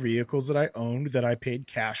older vehicles that I owned that I paid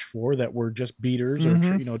cash for that were just beaters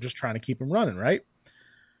or just trying to keep them running, right?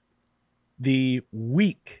 The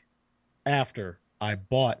week after I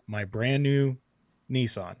bought my brand new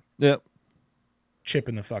Nissan, chip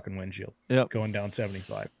in the fucking windshield, going down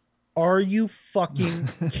 75. Are you fucking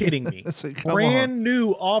kidding me? Brand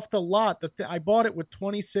new off the lot. I bought it with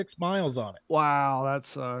 26 miles on it. Wow, that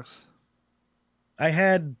sucks. I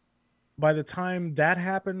had, by the time that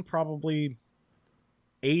happened, probably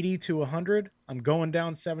 80 to 100. I'm going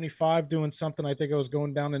down 75 doing something. I think I was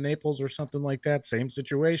going down to Naples or something like that. Same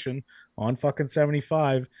situation on fucking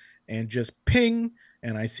 75, and just ping,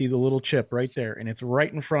 and I see the little chip right there, and it's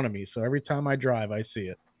right in front of me. So every time I drive, I see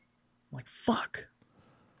it. I'm like, fuck.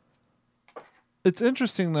 It's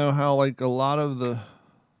interesting though how like a lot of the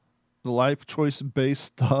life choice based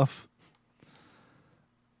stuff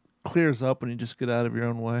clears up when you just get out of your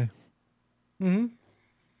own way.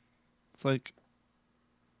 It's like,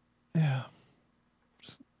 yeah.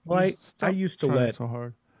 Well, I used to let so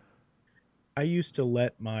hard. I used to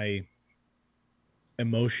let my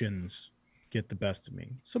emotions get the best of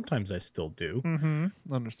me. Sometimes I still do.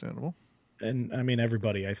 Understandable. And I mean,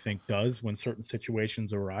 everybody I think does when certain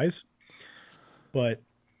situations arise. But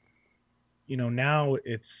now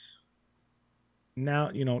it's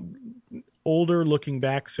older looking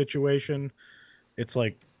back situation. It's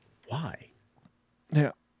like, why?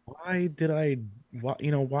 Yeah. Why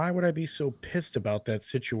would I be so pissed about that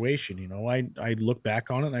situation? I look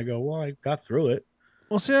back on it and I go, well, I got through it.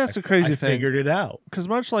 Well, see, that's the crazy thing. I figured it out. Because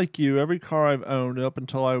much like you, every car I've owned up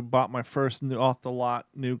until I bought my first off the lot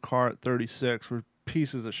new car at 36 were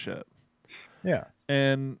pieces of shit. Yeah.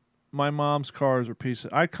 And my mom's cars were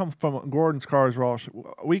pieces. Gordon's cars were all.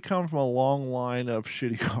 We come from a long line of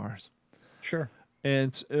shitty cars. Sure.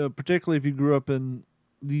 And particularly if you grew up in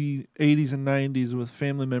the 80s and 90s with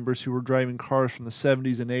family members who were driving cars from the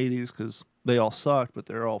 70s and 80s, because they all sucked, but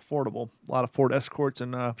they're all affordable. A lot of Ford Escorts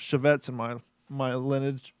and Chevettes in my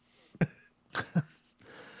lineage.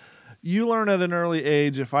 You learn at an early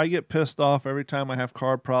age, if I get pissed off every time I have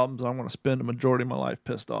car problems, I'm going to spend a majority of my life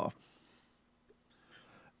pissed off.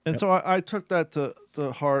 And Yep. so I took that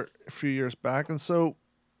to heart a few years back. And so,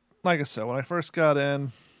 like I said, when I first got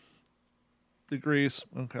in, the grease,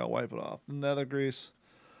 okay, I'll wipe it off. The nether grease,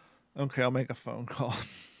 okay, I'll make a phone call.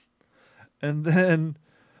 And then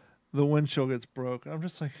the windshield gets broken. I'm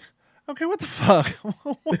just like, okay, what the fuck?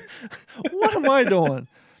 What am I doing?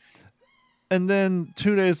 And then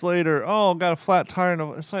 2 days later, oh, got a flat tire.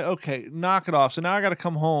 And it's like, okay, knock it off. So now I got to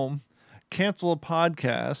come home, cancel a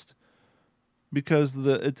podcast because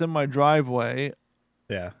it's in my driveway.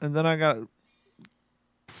 Yeah. And then I got,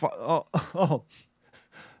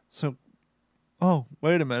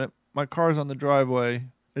 wait a minute. My car's on the driveway.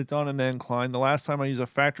 It's on an incline. The last time I used a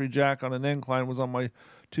factory jack on an incline was on my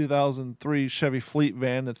 2003 Chevy Fleet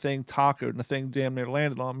van. The thing tacoed and the thing damn near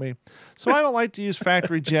landed on me. So I don't like to use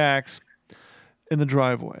factory jacks in the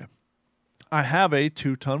driveway. I have a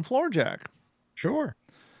 2-ton floor jack. Sure.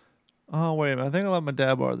 Oh, wait a minute. I think I let my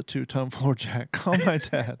dad borrow the 2-ton floor jack. Call my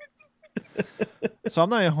dad. So I'm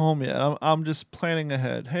not even home yet. I'm just planning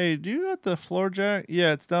ahead. Hey, do you got the floor jack?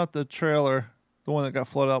 Yeah, it's down at the trailer, the one that got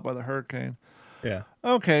flooded out by the hurricane. Yeah.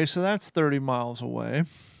 Okay, so that's 30 miles away.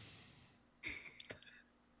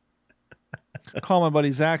 Call my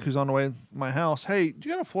buddy Zach, who's on the way to my house. Hey, do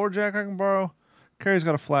you got a floor jack I can borrow? Carrie's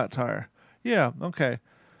got a flat tire. Yeah, okay.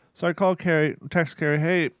 So I call Carrie, text Carrie,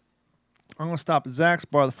 hey, I'm going to stop at Zach's,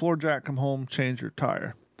 borrow the floor jack, come home, change your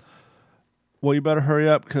tire. Well, you better hurry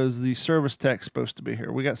up because the service tech's supposed to be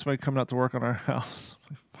here. We got somebody coming out to work on our house.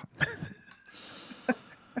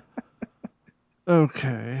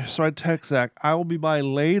 Okay, so I text Zach, I will be by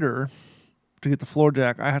later to get the floor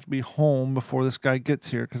jack. I have to be home before this guy gets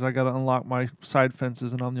here because I got to unlock my side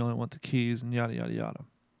fences and I'm the only one with the keys and yada, yada, yada.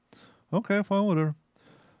 Okay, fine, whatever.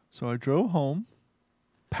 So I drove home,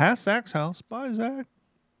 past Zach's house. Bye, Zach.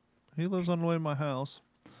 He lives on the way to my house.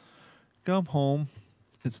 Come home.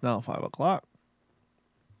 It's now 5 o'clock.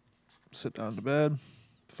 Sit down to bed.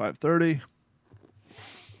 5:30.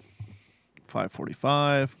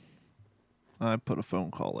 5:45. I put a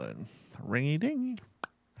phone call in. Ringy dingy.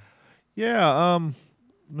 Yeah,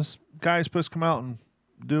 this guy's supposed to come out and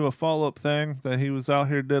do a follow-up thing that he was out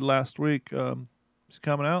here did last week. He's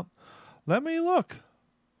coming out. Let me look.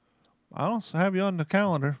 I don't have you on the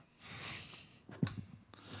calendar.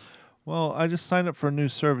 Well, I just signed up for a new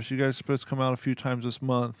service. You guys are supposed to come out a few times this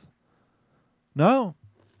month. No,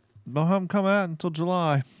 don't have them coming out until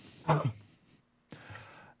July.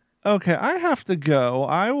 Okay, I have to go.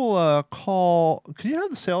 I will call. Can you have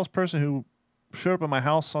the salesperson who showed up at my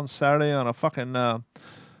house on Saturday on a fucking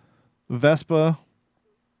Vespa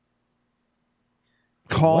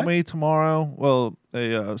call me tomorrow? Well,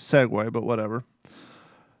 a Segway, but whatever.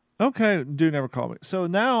 Okay, dude never called me. So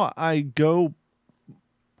now I go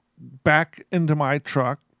back into my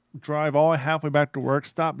truck, drive all halfway back to work,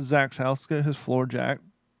 stop at Zach's house, get his floor jack.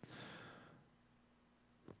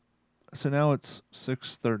 So now it's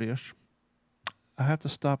 6:30ish. I have to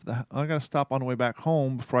stop. I got to stop on the way back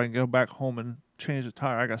home before I can go back home and change the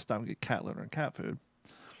tire. I got to stop and get cat litter and cat food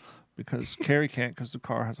because Carrie can't because the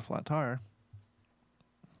car has a flat tire.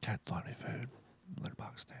 Cats don't need food. Litter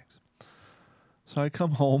box stinks. So I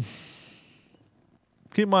come home.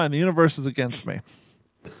 Keep in mind, the universe is against me.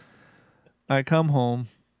 I come home,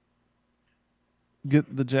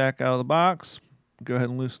 get the jack out of the box, go ahead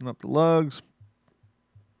and loosen up the lugs,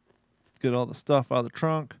 get all the stuff out of the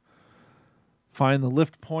trunk, find the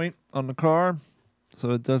lift point on the car so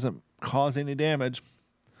it doesn't cause any damage,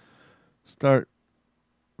 start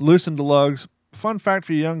loosen the lugs. Fun fact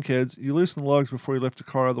for you young kids, you loosen the lugs before you lift the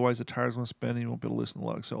car, otherwise the tire's going to spin and you won't be able to loosen the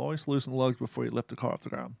lugs. So always loosen the lugs before you lift the car off the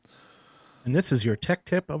ground. And this is your tech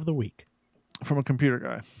tip of the week. From a computer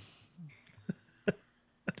guy.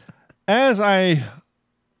 As I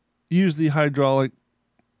use the hydraulic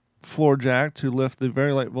floor jack to lift the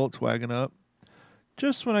very light Volkswagen up,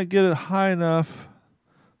 just when I get it high enough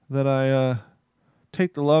that I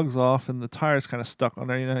take the lugs off and the tire's kind of stuck on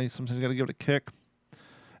there, you know, sometimes you got to give it a kick.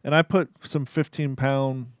 And I put some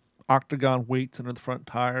 15-pound octagon weights under the front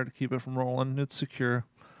tire to keep it from rolling. It's secure.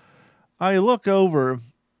 I look over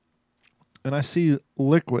and I see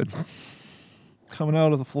liquid coming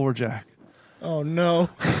out of the floor jack. Oh, no.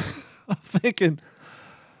 I'm thinking,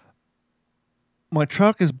 my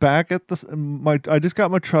truck is back at I just got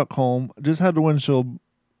my truck home. Just had the windshield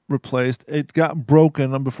replaced. It got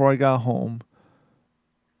broken before I got home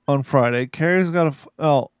on Friday. Carrie's got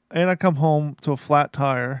and I come home to a flat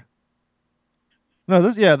tire. No,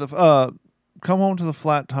 come home to the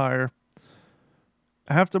flat tire.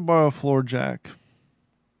 I have to borrow a floor jack.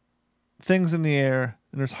 Things in the air,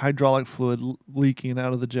 and there's hydraulic fluid leaking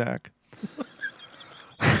out of the jack.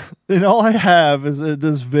 And all I have is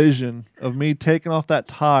this vision of me taking off that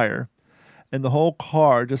tire and the whole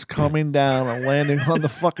car just coming down and landing on the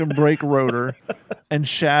fucking brake rotor and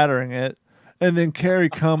shattering it. And then Carrie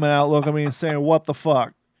coming out looking at me and saying, "What the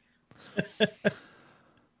fuck?"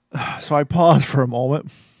 So I paused for a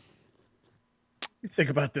moment. You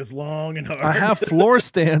think about this long and hard. I have floor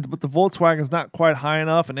stands, but the Volkswagen's not quite high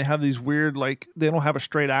enough, and they have these weird, like, they don't have a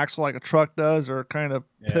straight axle like a truck does, or kind of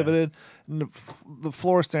pivoted. And the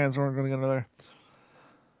floor stands aren't going to get there.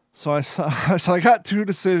 So I said, I got two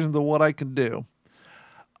decisions of what I could do.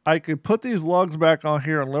 I could put these lugs back on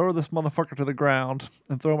here and lower this motherfucker to the ground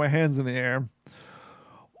and throw my hands in the air,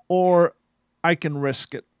 or I can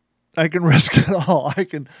risk it. I can risk it all. I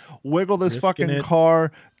can wiggle this fucking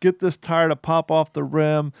car, get this tire to pop off the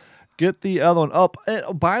rim, get the other one up.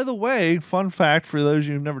 And by the way, fun fact for those of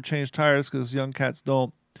you who've never changed tires, because young cats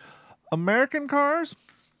don't. American cars,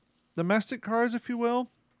 domestic cars, if you will,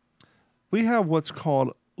 we have what's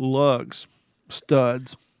called lugs,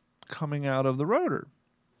 studs, coming out of the rotor.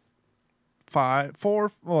 5 or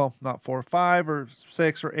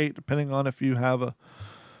 6 or 8, depending on if you have a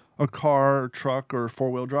car or truck or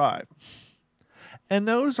 4-wheel drive. And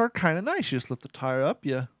those are kind of nice. You just lift the tire up,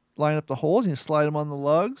 you line up the holes, and you slide them on the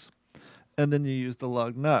lugs, and then you use the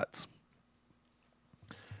lug nuts.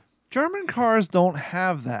 German cars don't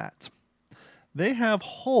have that. They have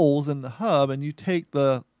holes in the hub, and you take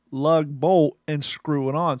the lug bolt and screw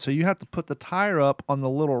it on. So you have to put the tire up on the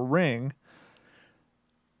little ring,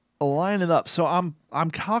 line it up. So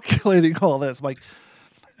I'm calculating all this. Like,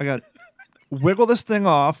 I got wiggle this thing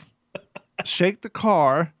off, shake the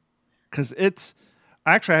car, because it's...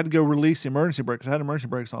 Actually, I had to go release the emergency brake because I had emergency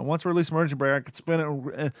brakes on. Once I released the emergency brake, I could spin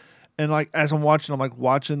it, and like as I'm watching, I'm like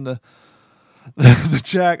watching the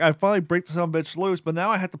jack. I finally break the son of a bitch loose, but now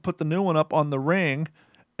I have to put the new one up on the ring,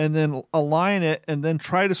 and then align it, and then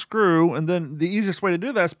try to screw. And then the easiest way to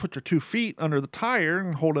do that is put your 2 feet under the tire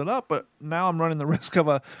and hold it up. But now I'm running the risk of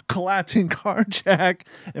a collapsing car jack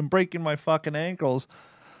and breaking my fucking ankles.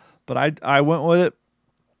 But I went with it,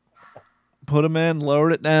 put them in,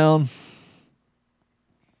 lowered it down.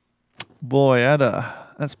 Boy,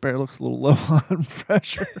 that spare looks a little low on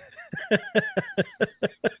pressure.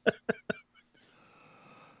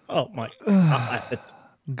 Oh, my God.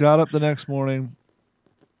 Got up the next morning,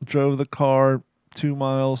 drove the car 2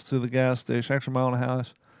 miles to the gas station, actually a mile and a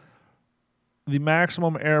half. The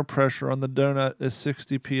maximum air pressure on the donut is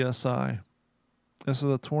 60 psi. This is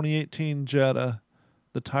a 2018 Jetta.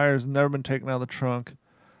 The tire's never been taken out of the trunk.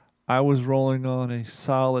 I was rolling on a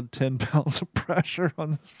solid 10 pounds of pressure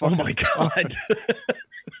on this fucking Oh, my God.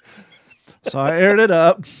 So I aired it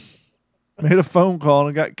up, made a phone call,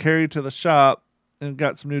 and got carried to the shop and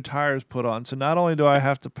got some new tires put on. So not only do I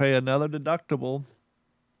have to pay another deductible,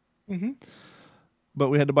 but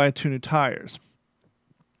we had to buy 2 new tires.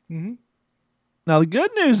 Now, the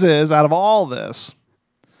good news is, out of all this,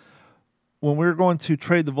 when we were going to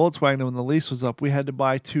trade the Volkswagen when the lease was up, we had to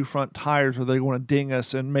buy 2 front tires or they were going to ding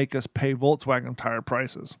us and make us pay Volkswagen tire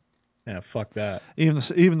prices. Yeah, fuck that. Even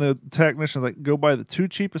the technicians like, go buy the 2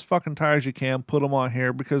 cheapest fucking tires you can, put them on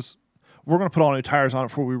here, because we're going to put all new tires on it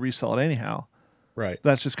before we resell it anyhow. Right.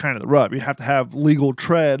 That's just kind of the rub. You have to have legal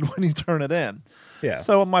tread when you turn it in. Yeah.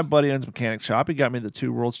 So my buddy owns a mechanic shop. He got me the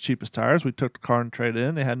 2 world's cheapest tires. We took the car and traded it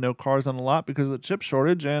in. They had no cars on the lot because of the chip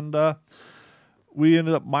shortage, and we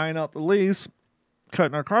ended up buying out the lease,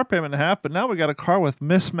 cutting our car payment in half, but now we got a car with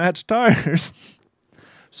mismatched tires.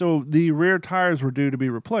 So the rear tires were due to be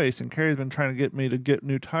replaced, and Carrie's been trying to get me to get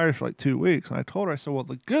new tires for like 2 weeks. And I told her, I said, well,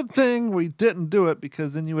 the good thing we didn't do it,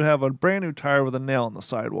 because then you would have a brand new tire with a nail in the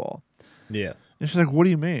sidewall. Yes. And she's like, what do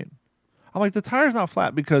you mean? I'm like, the tire's not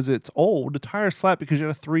flat because it's old. The tire's flat because you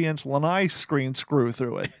had a 3-inch lanai screen screw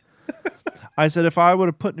through it. I said, if I would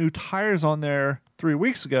have put new tires on there 3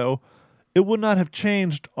 weeks ago, it would not have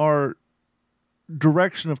changed our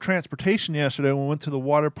direction of transportation yesterday when we went to the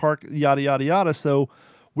water park, yada, yada, yada. So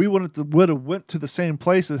we would have went to the same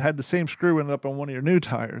places, had the same screw ended up on one of your new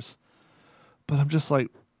tires. But I'm just like,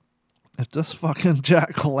 if this fucking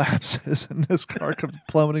jack collapses and this car comes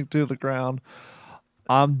plummeting to the ground,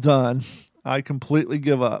 I'm done. I completely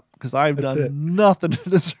give up because I've done nothing to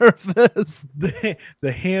deserve this.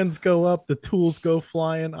 The hands go up, the tools go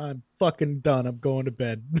flying. I'm fucking done. I'm going to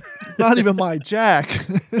bed. Not even my jack.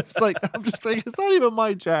 It's like, I'm just thinking, it's not even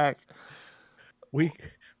my jack. We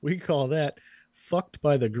call that fucked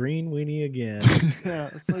by the green weenie again. Yeah,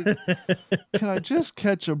 it's like, can I just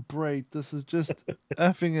catch a break? This is just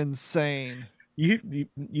effing insane. You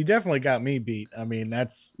definitely got me beat. I mean,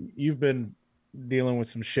 you've been dealing with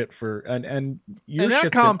some shit and your And that shit's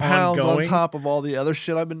been compounds on ongoing. top of all the other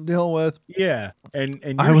shit I've been dealing with. Yeah, and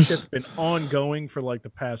your shit's been ongoing for like the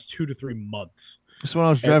past 2 to 3 months. So when I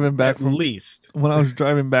was driving back at least when I was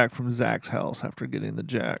driving back from Zach's house after getting the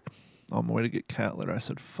jack on my way to get cat litter, I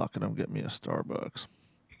said, "Fuck it, I'm getting me a Starbucks."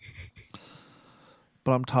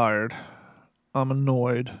 But I'm tired. I'm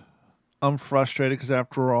annoyed. I'm frustrated because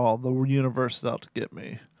after all, the universe is out to get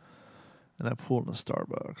me, and I pulled in the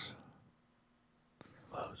Starbucks.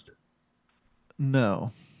 Closed.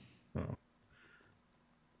 No. Oh.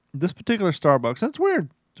 This particular Starbucks, that's weird.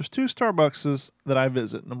 There's 2 Starbucks that I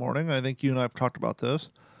visit in the morning. And I think you and I have talked about this.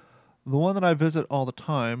 The one that I visit all the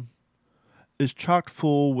time is chock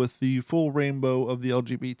full with the full rainbow of the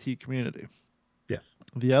LGBT community. Yes.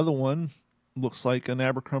 The other one looks like an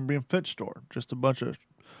Abercrombie & Fitch store. Just a bunch of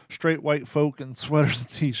straight white folk in sweaters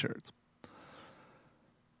and T-shirts.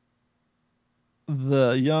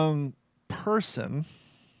 The young person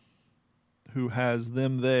who has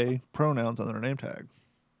them, they pronouns on their name tag,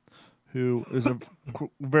 who is a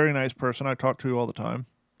very nice person I talk to all the time.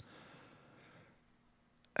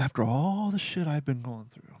 After all the shit I've been going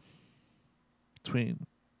through, between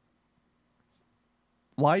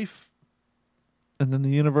life and then the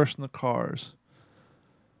universe and the cars,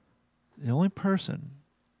 the only person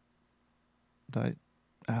that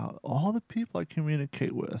out of all the people I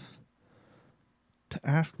communicate with to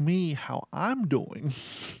ask me how I'm doing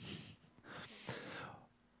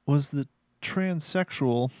was the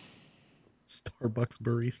transsexual Starbucks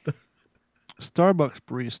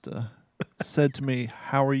barista. Said to me,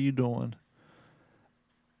 "How are you doing?"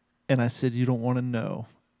 And I said, "You don't want to know."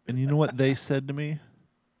 And you know what they said to me?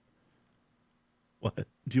 What?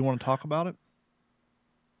 Do you want to talk about it?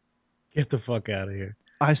 Get the fuck out of here.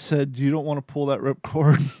 I said, "You don't want to pull that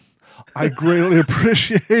ripcord." I greatly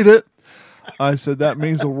appreciate it. I said, "That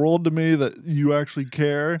means the world to me that you actually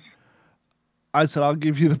care." I said, "I'll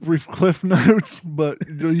give you the brief cliff notes, but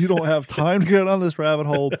you don't have time to get on this rabbit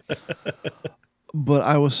hole." But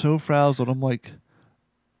I was so frazzled. I'm like,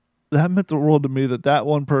 that meant the world to me that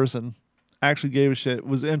one person actually gave a shit,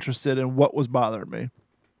 was interested in what was bothering me.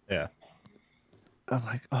 Yeah. I'm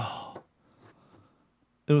like, oh.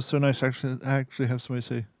 It was so nice to actually have somebody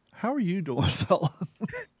say, "How are you doing, fella?"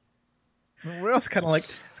 It's kind of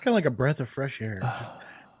like a breath of fresh air.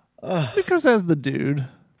 Because as the dude,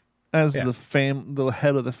 the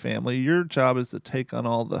head of the family, your job is to take on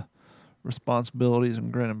all the responsibilities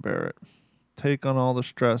and grin and bear it. Take on all the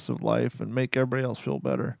stress of life and make everybody else feel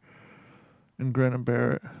better and grin and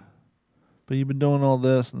bear it. But you've been doing all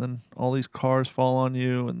this, and then all these cars fall on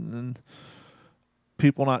you, and then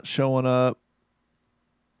people not showing up.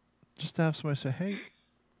 Just to have somebody say, "Hey,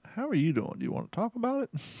 how are you doing? Do you want to talk about it?"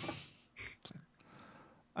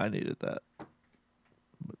 I needed that.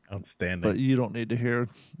 Outstanding. But you don't need to hear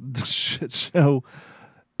the shit show.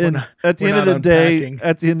 At the end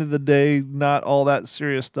of the day, not all that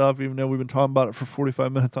serious stuff, even though we've been talking about it for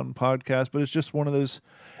 45 minutes on the podcast, but it's just one of those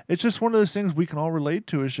things we can all relate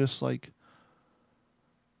to. It's just like,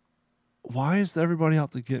 why is everybody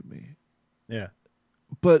out to get me? Yeah.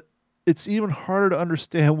 But it's even harder to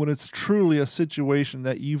understand when it's truly a situation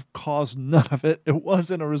that you've caused none of it. It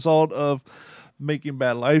wasn't a result of making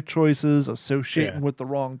bad life choices, associating with the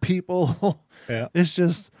wrong people. Yeah. It's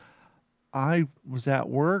just, I was at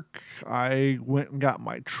work. I went and got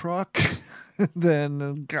my truck,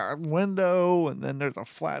 then got a window, and then there's a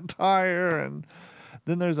flat tire, and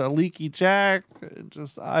then there's a leaky jack. And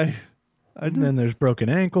just and then there's broken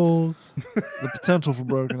ankles. The potential for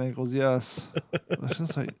broken ankles, yes. But it's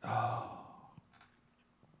just like, oh.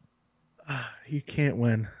 You can't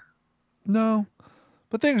win. No,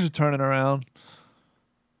 but things are turning around.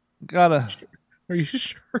 Are you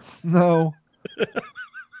sure? No.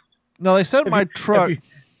 No, they said my truck.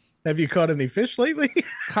 Have you caught any fish lately?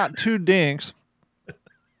 Caught 2 dinks.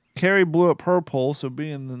 Carrie blew up her pole, so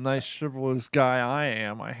being the nice chivalrous guy I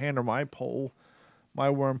am, I hand her my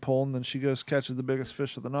worm pole, and then she goes catches the biggest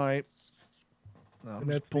fish of the night. And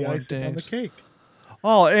that's the icing on the cake.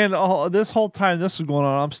 Oh, and this whole time this is going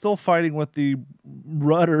on, I'm still fighting with the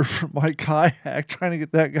rudder from my kayak, trying to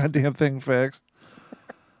get that goddamn thing fixed.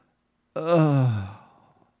 It's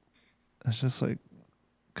just like,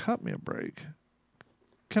 cut me a break.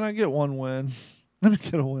 Can I get one win? Let me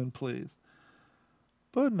get a win, please.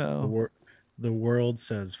 But no. The world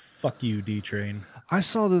says, "Fuck you, D-Train." I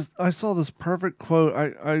saw this perfect quote.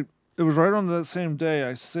 It was right on that same day.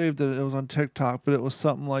 I saved it. It was on TikTok, but it was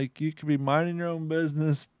something like, "You could be minding your own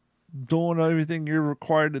business, doing everything you're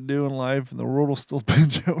required to do in life, and the world will still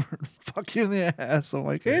bend you over and fuck you in the ass." I'm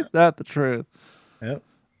like, ain't that the truth? Yep.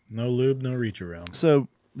 No lube, no reach around. So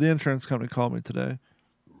the insurance company called me today.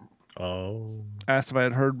 Oh. Asked if I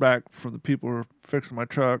had heard back from the people who were fixing my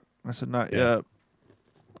truck. I said, not yet.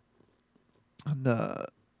 And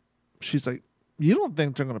she's like, you don't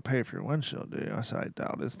think they're going to pay for your windshield, do you? I said, I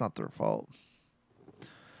doubt it. It's not their fault.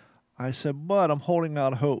 I said, but I'm holding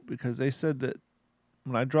out hope because they said that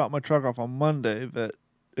when I dropped my truck off on Monday, that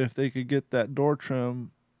if they could get that door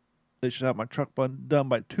trim, they should have my truck done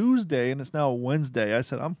by Tuesday, and it's now Wednesday. I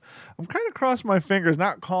said, I'm kind of crossing my fingers,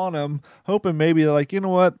 not calling them, hoping maybe they're like, you know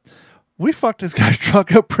what? We fucked this guy's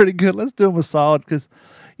truck up pretty good. Let's do him a solid because,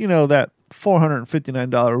 you know, that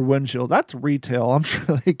 $459 windshield, that's retail. I'm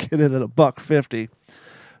sure they get it at $150.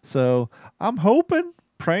 So I'm hoping,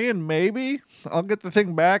 praying maybe I'll get the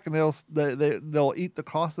thing back and they'll eat the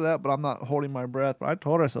cost of that, but I'm not holding my breath. But I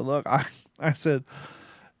told her, I said, look,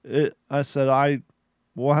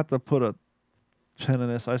 we'll have to put a pin in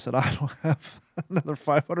this. I said, I don't have another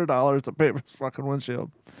 $500 to pay for this fucking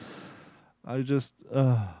windshield. I just,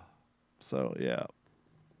 so yeah.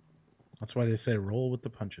 That's why they say roll with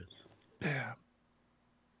the punches. Yeah.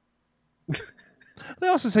 They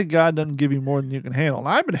also say God doesn't give you more than you can handle. And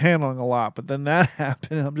I've been handling a lot, but then that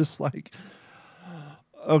happened, and I'm just like,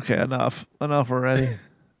 okay, enough already.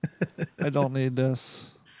 I don't need this.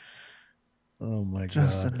 Oh my God.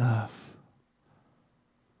 Just enough.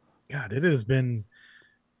 God, it has been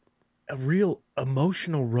a real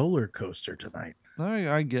emotional roller coaster tonight.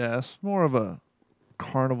 I guess. More of a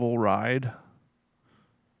carnival ride.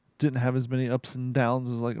 Didn't have as many ups and downs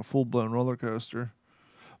as like a full-blown roller coaster.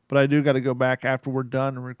 But I do got to go back after we're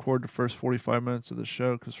done and record the first 45 minutes of the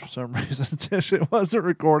show because for some reason Tish, it wasn't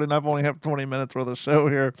recording. I've only have 20 minutes worth of show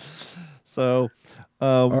here. So...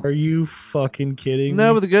 are you fucking kidding No,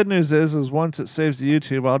 me? but the good news is once it saves to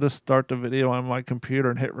YouTube, I'll just start the video on my computer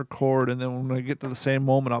and hit record, and then when I get to the same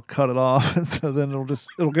moment, I'll cut it off, and so then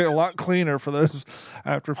it'll get a lot cleaner for those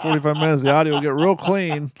after 45 minutes. The audio will get real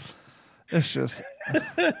clean. It's just,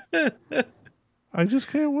 I just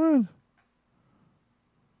can't win.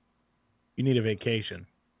 You need a vacation.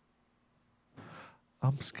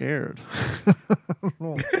 I'm scared.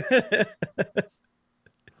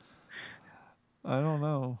 I don't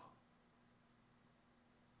know.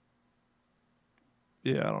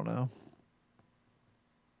 Yeah, I don't know.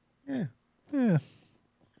 Yeah.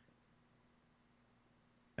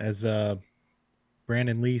 As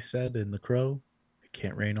Brandon Lee said in The Crow, it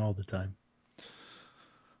can't rain all the time.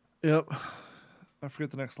 Yep. I forget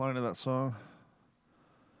the next line of that song.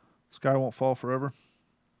 Sky won't fall forever.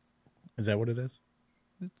 Is that what it is?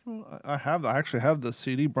 I actually have the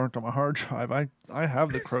CD burnt on my hard drive. I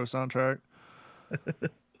have the Crow soundtrack.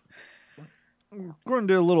 We're going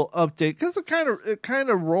to do a little update because it kind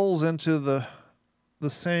of rolls into the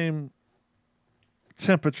same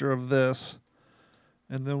temperature of this,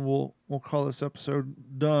 and then we'll call this episode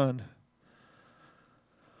done.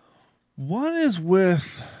 What is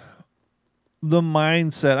with the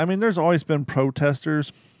mindset? I mean, there's always been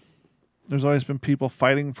protesters. There's always been people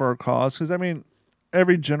fighting for a cause because, I mean,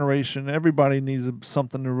 every generation, everybody needs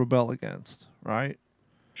something to rebel against, right?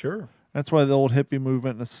 Sure. That's why the old hippie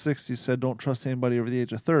movement in the 60s said don't trust anybody over the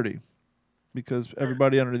age of 30 because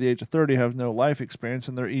everybody under the age of 30 has no life experience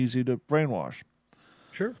and they're easy to brainwash.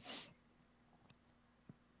 Sure.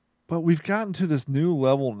 But we've gotten to this new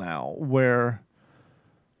level now where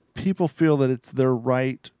people feel that it's their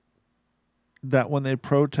right that when they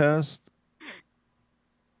protest,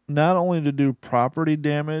 not only to do property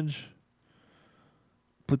damage,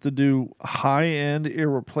 but to do high-end,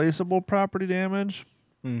 irreplaceable property damage.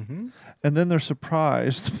 Mm-hmm. And then they're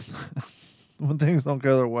surprised when things don't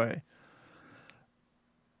go their way.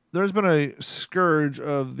 There's been a scourge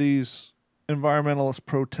of these environmentalist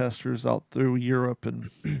protesters out through Europe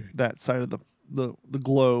and that side of the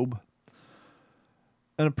globe.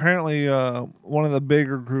 And apparently one of the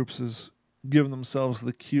bigger groups is giving themselves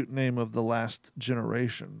the cute name of the last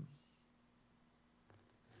generation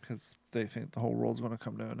because they think the whole world's going to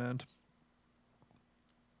come to an end.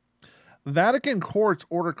 Vatican courts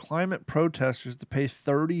order climate protesters to pay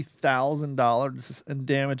 $30,000 in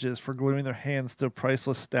damages for gluing their hands to a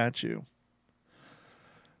priceless statue.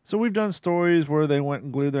 So we've done stories where they went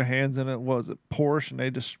and glued their hands in it. Was it Porsche? And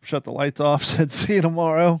they just shut the lights off, said, see you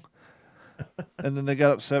tomorrow. And then they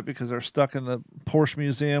got upset because they're stuck in the Porsche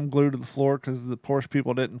museum glued to the floor because the Porsche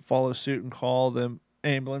people didn't follow suit and call them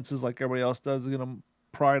ambulances like everybody else does to get them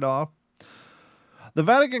pried off. The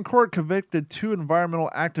Vatican court convicted 2 environmental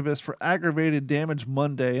activists for aggravated damage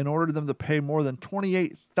Monday and ordered them to pay more than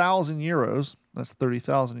 28,000 euros, that's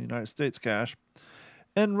 30,000 United States cash,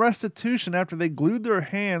 in restitution after they glued their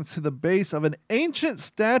hands to the base of an ancient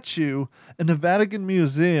statue in the Vatican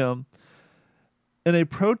Museum in a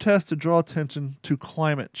protest to draw attention to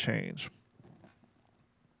climate change.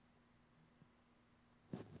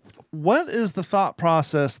 What is the thought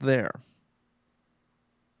process there?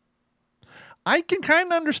 I can kind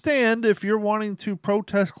of understand if you're wanting to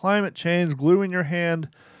protest climate change, gluing your hand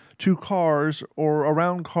to cars or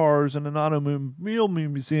around cars in an automobile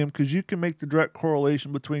museum, because you can make the direct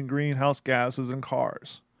correlation between greenhouse gases and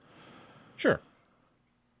cars. Sure.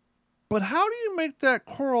 But how do you make that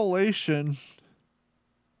correlation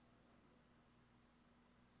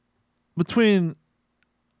between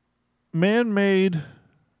man-made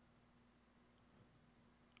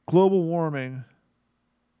global warming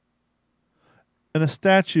and a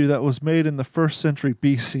statue that was made in the 1st century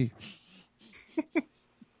BC?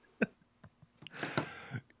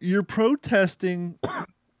 You're protesting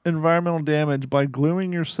environmental damage by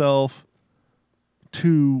gluing yourself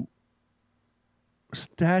to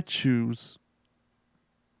statues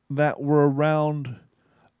that were around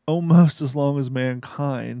almost as long as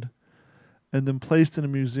mankind and then placed in a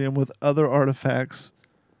museum with other artifacts,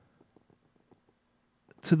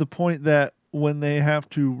 to the point that when they have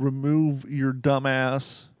to remove your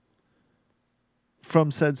dumbass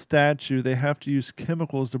from said statue, they have to use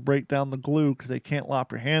chemicals to break down the glue because they can't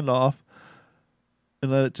lop your hand off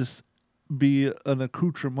and let it just be an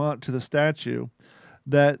accoutrement to the statue.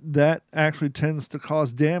 That actually tends to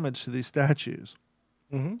cause damage to these statues.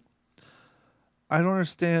 Mm-hmm. I don't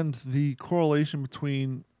understand the correlation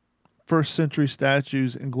between 1st century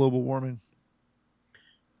statues and global warming.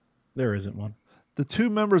 There isn't one. The two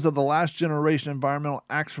members of the Last Generation Environmental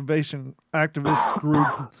Activist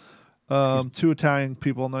Group, two Italian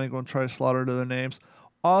people, I'm not even going to try to slaughter their names,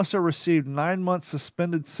 also received 9 months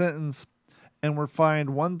suspended sentence and were fined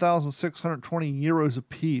 1,620 euros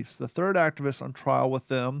apiece. The third activist on trial with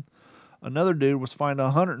them, another dude, was fined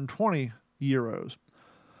 120 euros.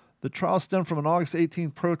 The trial stemmed from an August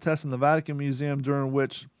 18th protest in the Vatican Museum, during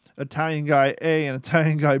which Italian guy A and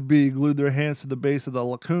Italian guy B glued their hands to the base of the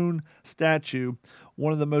Laocoon statue,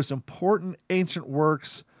 one of the most important ancient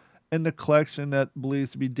works in the collection that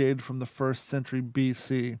believes to be dated from the 1st century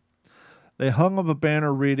BC. They hung up a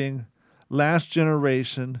banner reading, "Last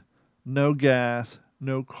Generation, no gas,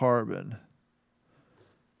 no carbon."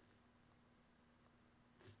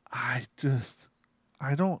 I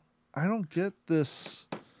don't get this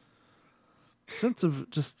sense of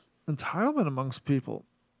just entitlement amongst people,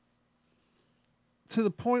 to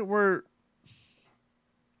the point where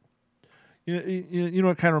you know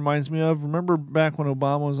what kind of reminds me of? Remember back when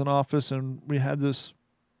Obama was in office and we had this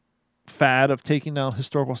fad of taking down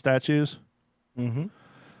historical statues? Mm-hmm.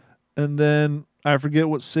 And then I forget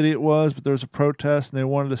what city it was, but there was a protest and they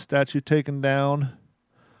wanted a statue taken down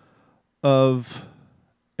of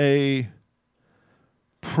a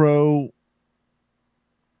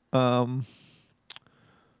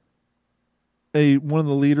one of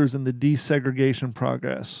the leaders in the desegregation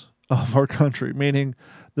progress of our country, meaning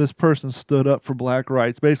this person stood up for black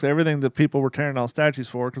rights. Basically, everything that people were tearing down statues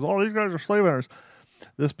for, because all these guys are slave owners.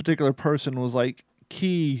 This particular person was like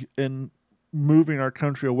key in moving our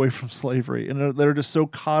country away from slavery, and they're just so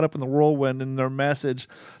caught up in the whirlwind in their message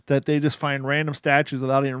that they just find random statues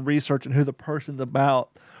without even researching who the person's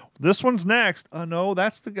about. This one's next. Oh no,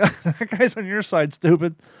 that's the guy. That guy's on your side,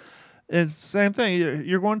 stupid. It's the same thing.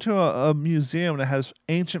 You're going to a museum that has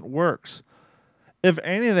ancient works. If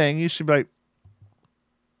anything, you should be like,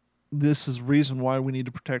 this is the reason why we need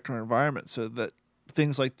to protect our environment, so that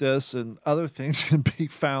things like this and other things can be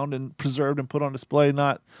found and preserved and put on display.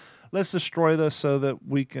 Not, let's destroy this so that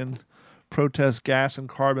we can protest gas and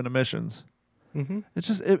carbon emissions. Mm-hmm. It's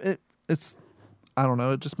just, it's, I don't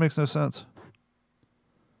know. It just makes no sense.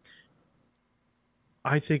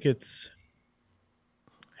 I think it's,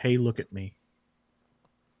 hey, look at me.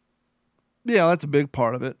 Yeah, that's a big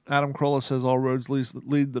part of it. Adam Carolla says all roads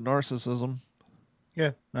lead to narcissism.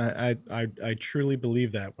 Yeah, I truly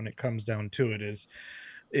believe that when it comes down to it is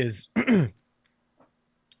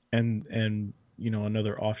and you know,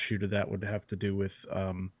 another offshoot of that would have to do with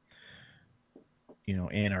you know,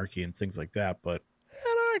 anarchy and things like that. But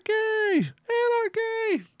anarchy,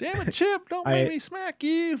 damn it, Chip, don't make me smack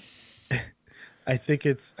you. I think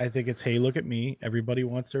it's hey, look at me. Everybody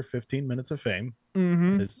wants their 15 minutes of fame,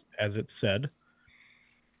 mm-hmm. as it's said.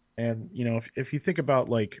 And you know, if you think about,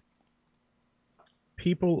 like, I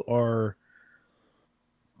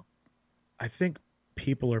think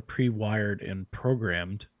people are pre-wired and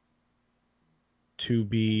programmed to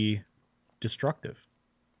be destructive.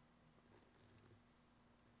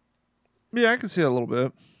 Yeah, I can see that a little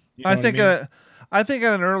bit. You know I think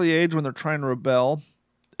at an early age when they're trying to rebel,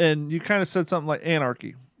 and you kind of said something like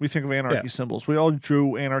anarchy. We think of anarchy symbols. We all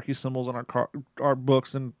drew anarchy symbols on our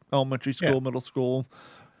books in elementary school, middle school.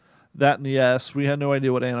 That and the S. We had no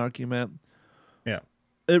idea what anarchy meant. Yeah.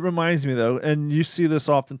 It reminds me, though, and you see this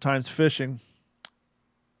oftentimes fishing.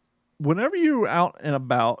 Whenever you're out and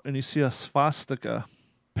about and you see a swastika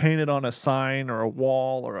painted on a sign or a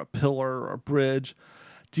wall or a pillar or a bridge,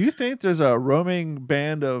 do you think there's a roaming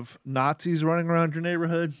band of Nazis running around your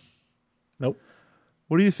neighborhood? Nope.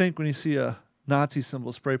 What do you think when you see a Nazi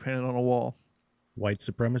symbol spray painted on a wall? White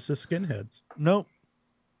supremacist skinheads. Nope.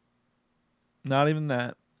 Not even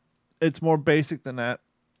that. It's more basic than that.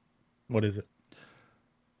 What is it?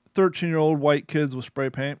 13-year-old white kids with spray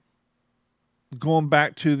paint. Going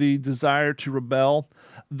back to the desire to rebel.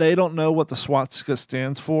 They don't know what the swastika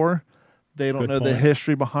stands for. They don't know the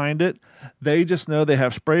history behind it. They just know they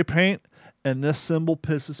have spray paint, and this symbol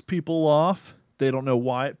pisses people off. They don't know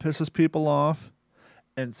why it pisses people off.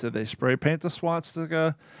 And so they spray paint the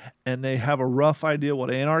swastika, and they have a rough idea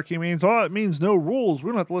what anarchy means. Oh, it means no rules.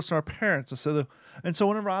 We don't have to listen to our parents. And so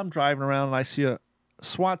whenever I'm driving around and I see a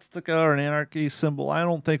swastika or an anarchy symbol, I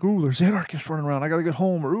don't think, ooh, there's anarchists running around. I got to get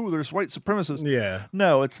home. Or, ooh, there's white supremacists. Yeah.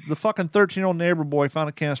 No, it's the fucking 13-year-old neighbor boy found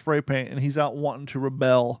a can of spray paint, and he's out wanting to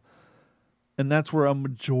rebel. And that's where a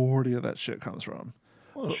majority of that shit comes from.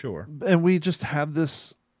 Well, sure. And we just have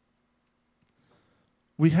this...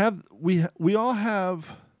 We all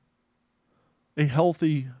have a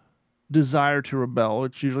healthy desire to rebel,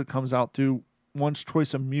 which usually comes out through one's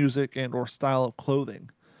choice of music and or style of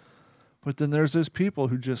clothing. But then there's those people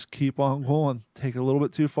who just keep on going, take it a little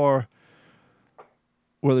bit too far.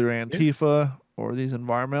 Whether you're Antifa or these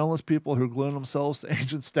environmentalist people who are gluing themselves to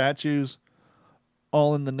ancient statues,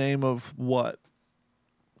 all in the name of what?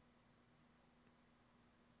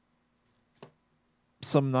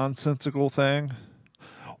 Some nonsensical thing.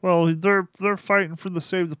 Well, they're fighting for the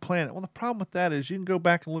save the planet. Well, the problem with that is you can go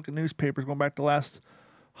back and look at newspapers going back to the last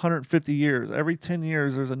 150 years. Every 10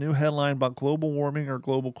 years, there's a new headline about global warming or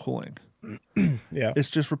global cooling. Yeah. It's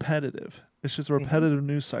just repetitive. It's just a repetitive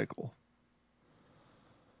news cycle.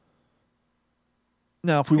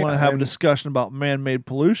 Now, if we want to have a discussion about man-made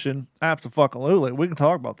pollution, absolutely. We can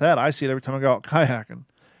talk about that. I see it every time I go out kayaking.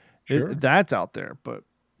 Sure. That's out there, but...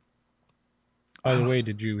 By the way,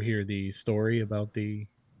 did you hear the story about the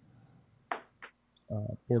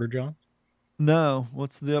Porta Johns? No.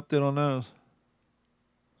 What's the update on those?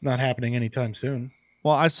 It's not happening anytime soon.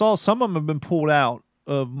 Well, I saw some of them have been pulled out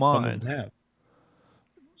of mine. Some of them have.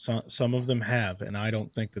 Some of them have, and I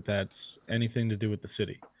don't think that that's anything to do with the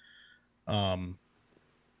city.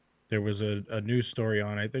 There was a news story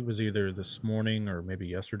on, I think it was either this morning or maybe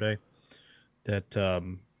yesterday, that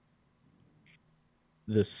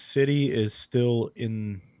the city is still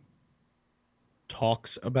in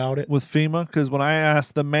talks about it. With FEMA? Because when I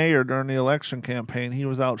asked the mayor during the election campaign, he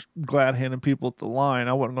was out glad handing people at the line.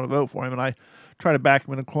 I wasn't going to vote for him, and I tried to back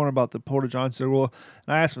him in the corner about the Porta John. So, well,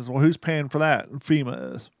 and I asked him, well, who's paying for that? And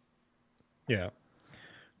FEMA is. Yeah.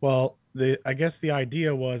 Well, I guess the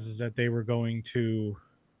idea was that they were going to,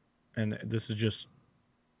 and this is just,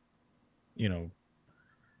 it's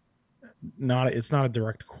not a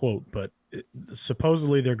direct quote, but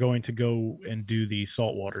supposedly they're going to go and do the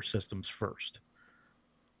saltwater systems first.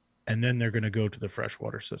 And then they're going to go to the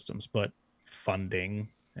freshwater systems. But funding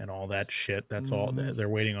and all that shit, that's all. They're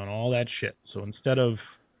waiting on all that shit. So instead of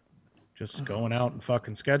just going out and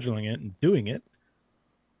fucking scheduling it and doing it,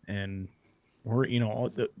 and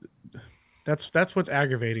that's what's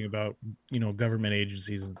aggravating about, government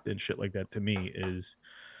agencies and shit like that to me is,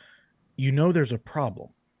 there's a problem.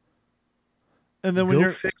 And then when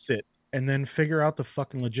you fix it and then figure out the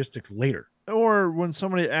fucking logistics later. Or when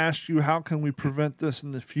somebody asks you, how can we prevent this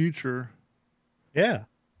in the future? Yeah.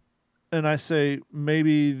 And I say,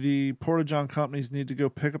 maybe the Porta John companies need to go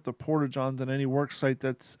pick up the Porta Johns on any work site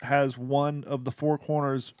that has one of the four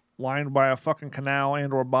corners lined by a fucking canal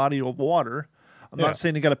and or body of water. I'm not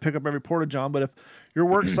saying you got to pick up every Porta John, but if your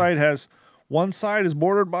work site has one side is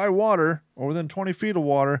bordered by water or within 20 feet of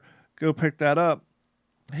water, go pick that up.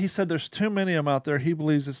 He said there's too many of them out there. He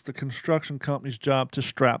believes it's the construction company's job to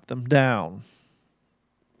strap them down.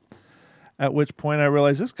 At which point I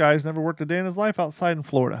realized this guy's never worked a day in his life outside in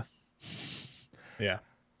Florida. Yeah.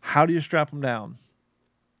 How do you strap them down?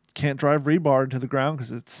 Can't drive rebar into the ground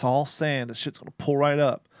because it's all sand. The shit's going to pull right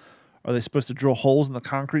up. Are they supposed to drill holes in the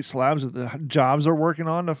concrete slabs that the jobs are working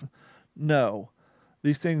on? No.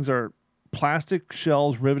 These things are plastic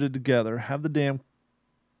shells riveted together. Have the damn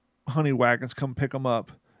honey wagons come pick them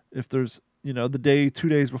up if there's, the 2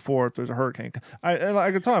 days before, if there's a hurricane.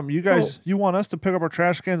 I can tell them, you guys, you want us to pick up our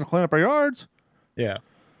trash cans and clean up our yards? Yeah.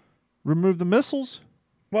 Remove the missiles?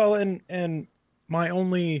 Well, and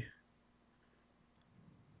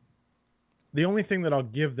The only thing that I'll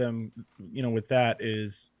give them, with that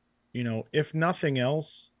is, if nothing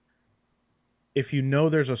else, if you know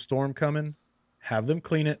there's a storm coming, have them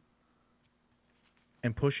clean it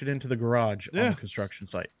and push it into the garage on the construction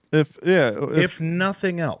site. If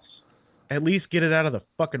nothing else, at least get it out of the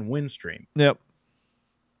fucking wind stream. Yep.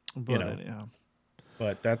 But anyhow.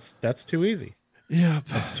 But that's too easy. Yeah.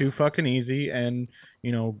 That's too fucking easy. And,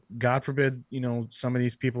 God forbid, some of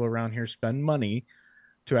these people around here spend money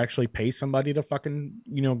to actually pay somebody to fucking,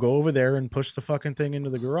 go over there and push the fucking thing into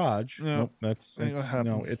the garage. Yeah. Nope,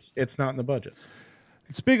 it's not in the budget.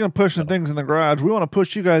 Speaking of pushing things in the garage, we want to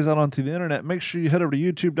push you guys out onto the internet. Make sure you head over to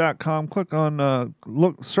youtube.com, click on,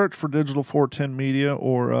 search for Digital 410 Media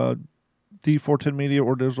or D410 Media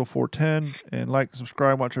or Digital 410, and like,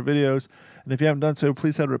 subscribe, watch our videos. And if you haven't done so,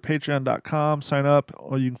 please head over to patreon.com, sign up,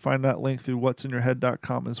 or you can find that link through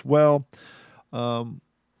whatsinyourhead.com as well.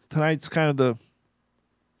 Tonight's kind of the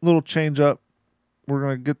little change up. We're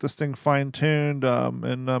going to get this thing fine-tuned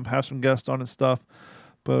and have some guests on and stuff.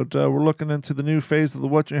 But we're looking into the new phase of the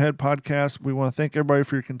What's in Your Head podcast. We want to thank everybody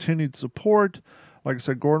for your continued support. Like I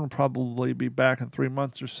said, Gordon will probably be back in 3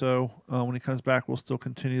 months or so. When he comes back, we'll still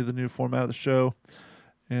continue the new format of the show.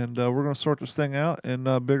 And we're going to sort this thing out, and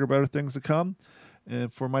bigger, better things to come.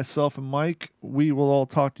 And for myself and Mike, we will all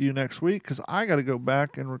talk to you next week, because I got to go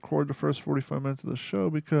back and record the first 45 minutes of the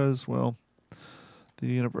show because, well, the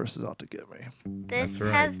universe is out to get me. This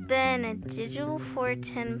has been a Digital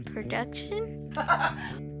 410 production.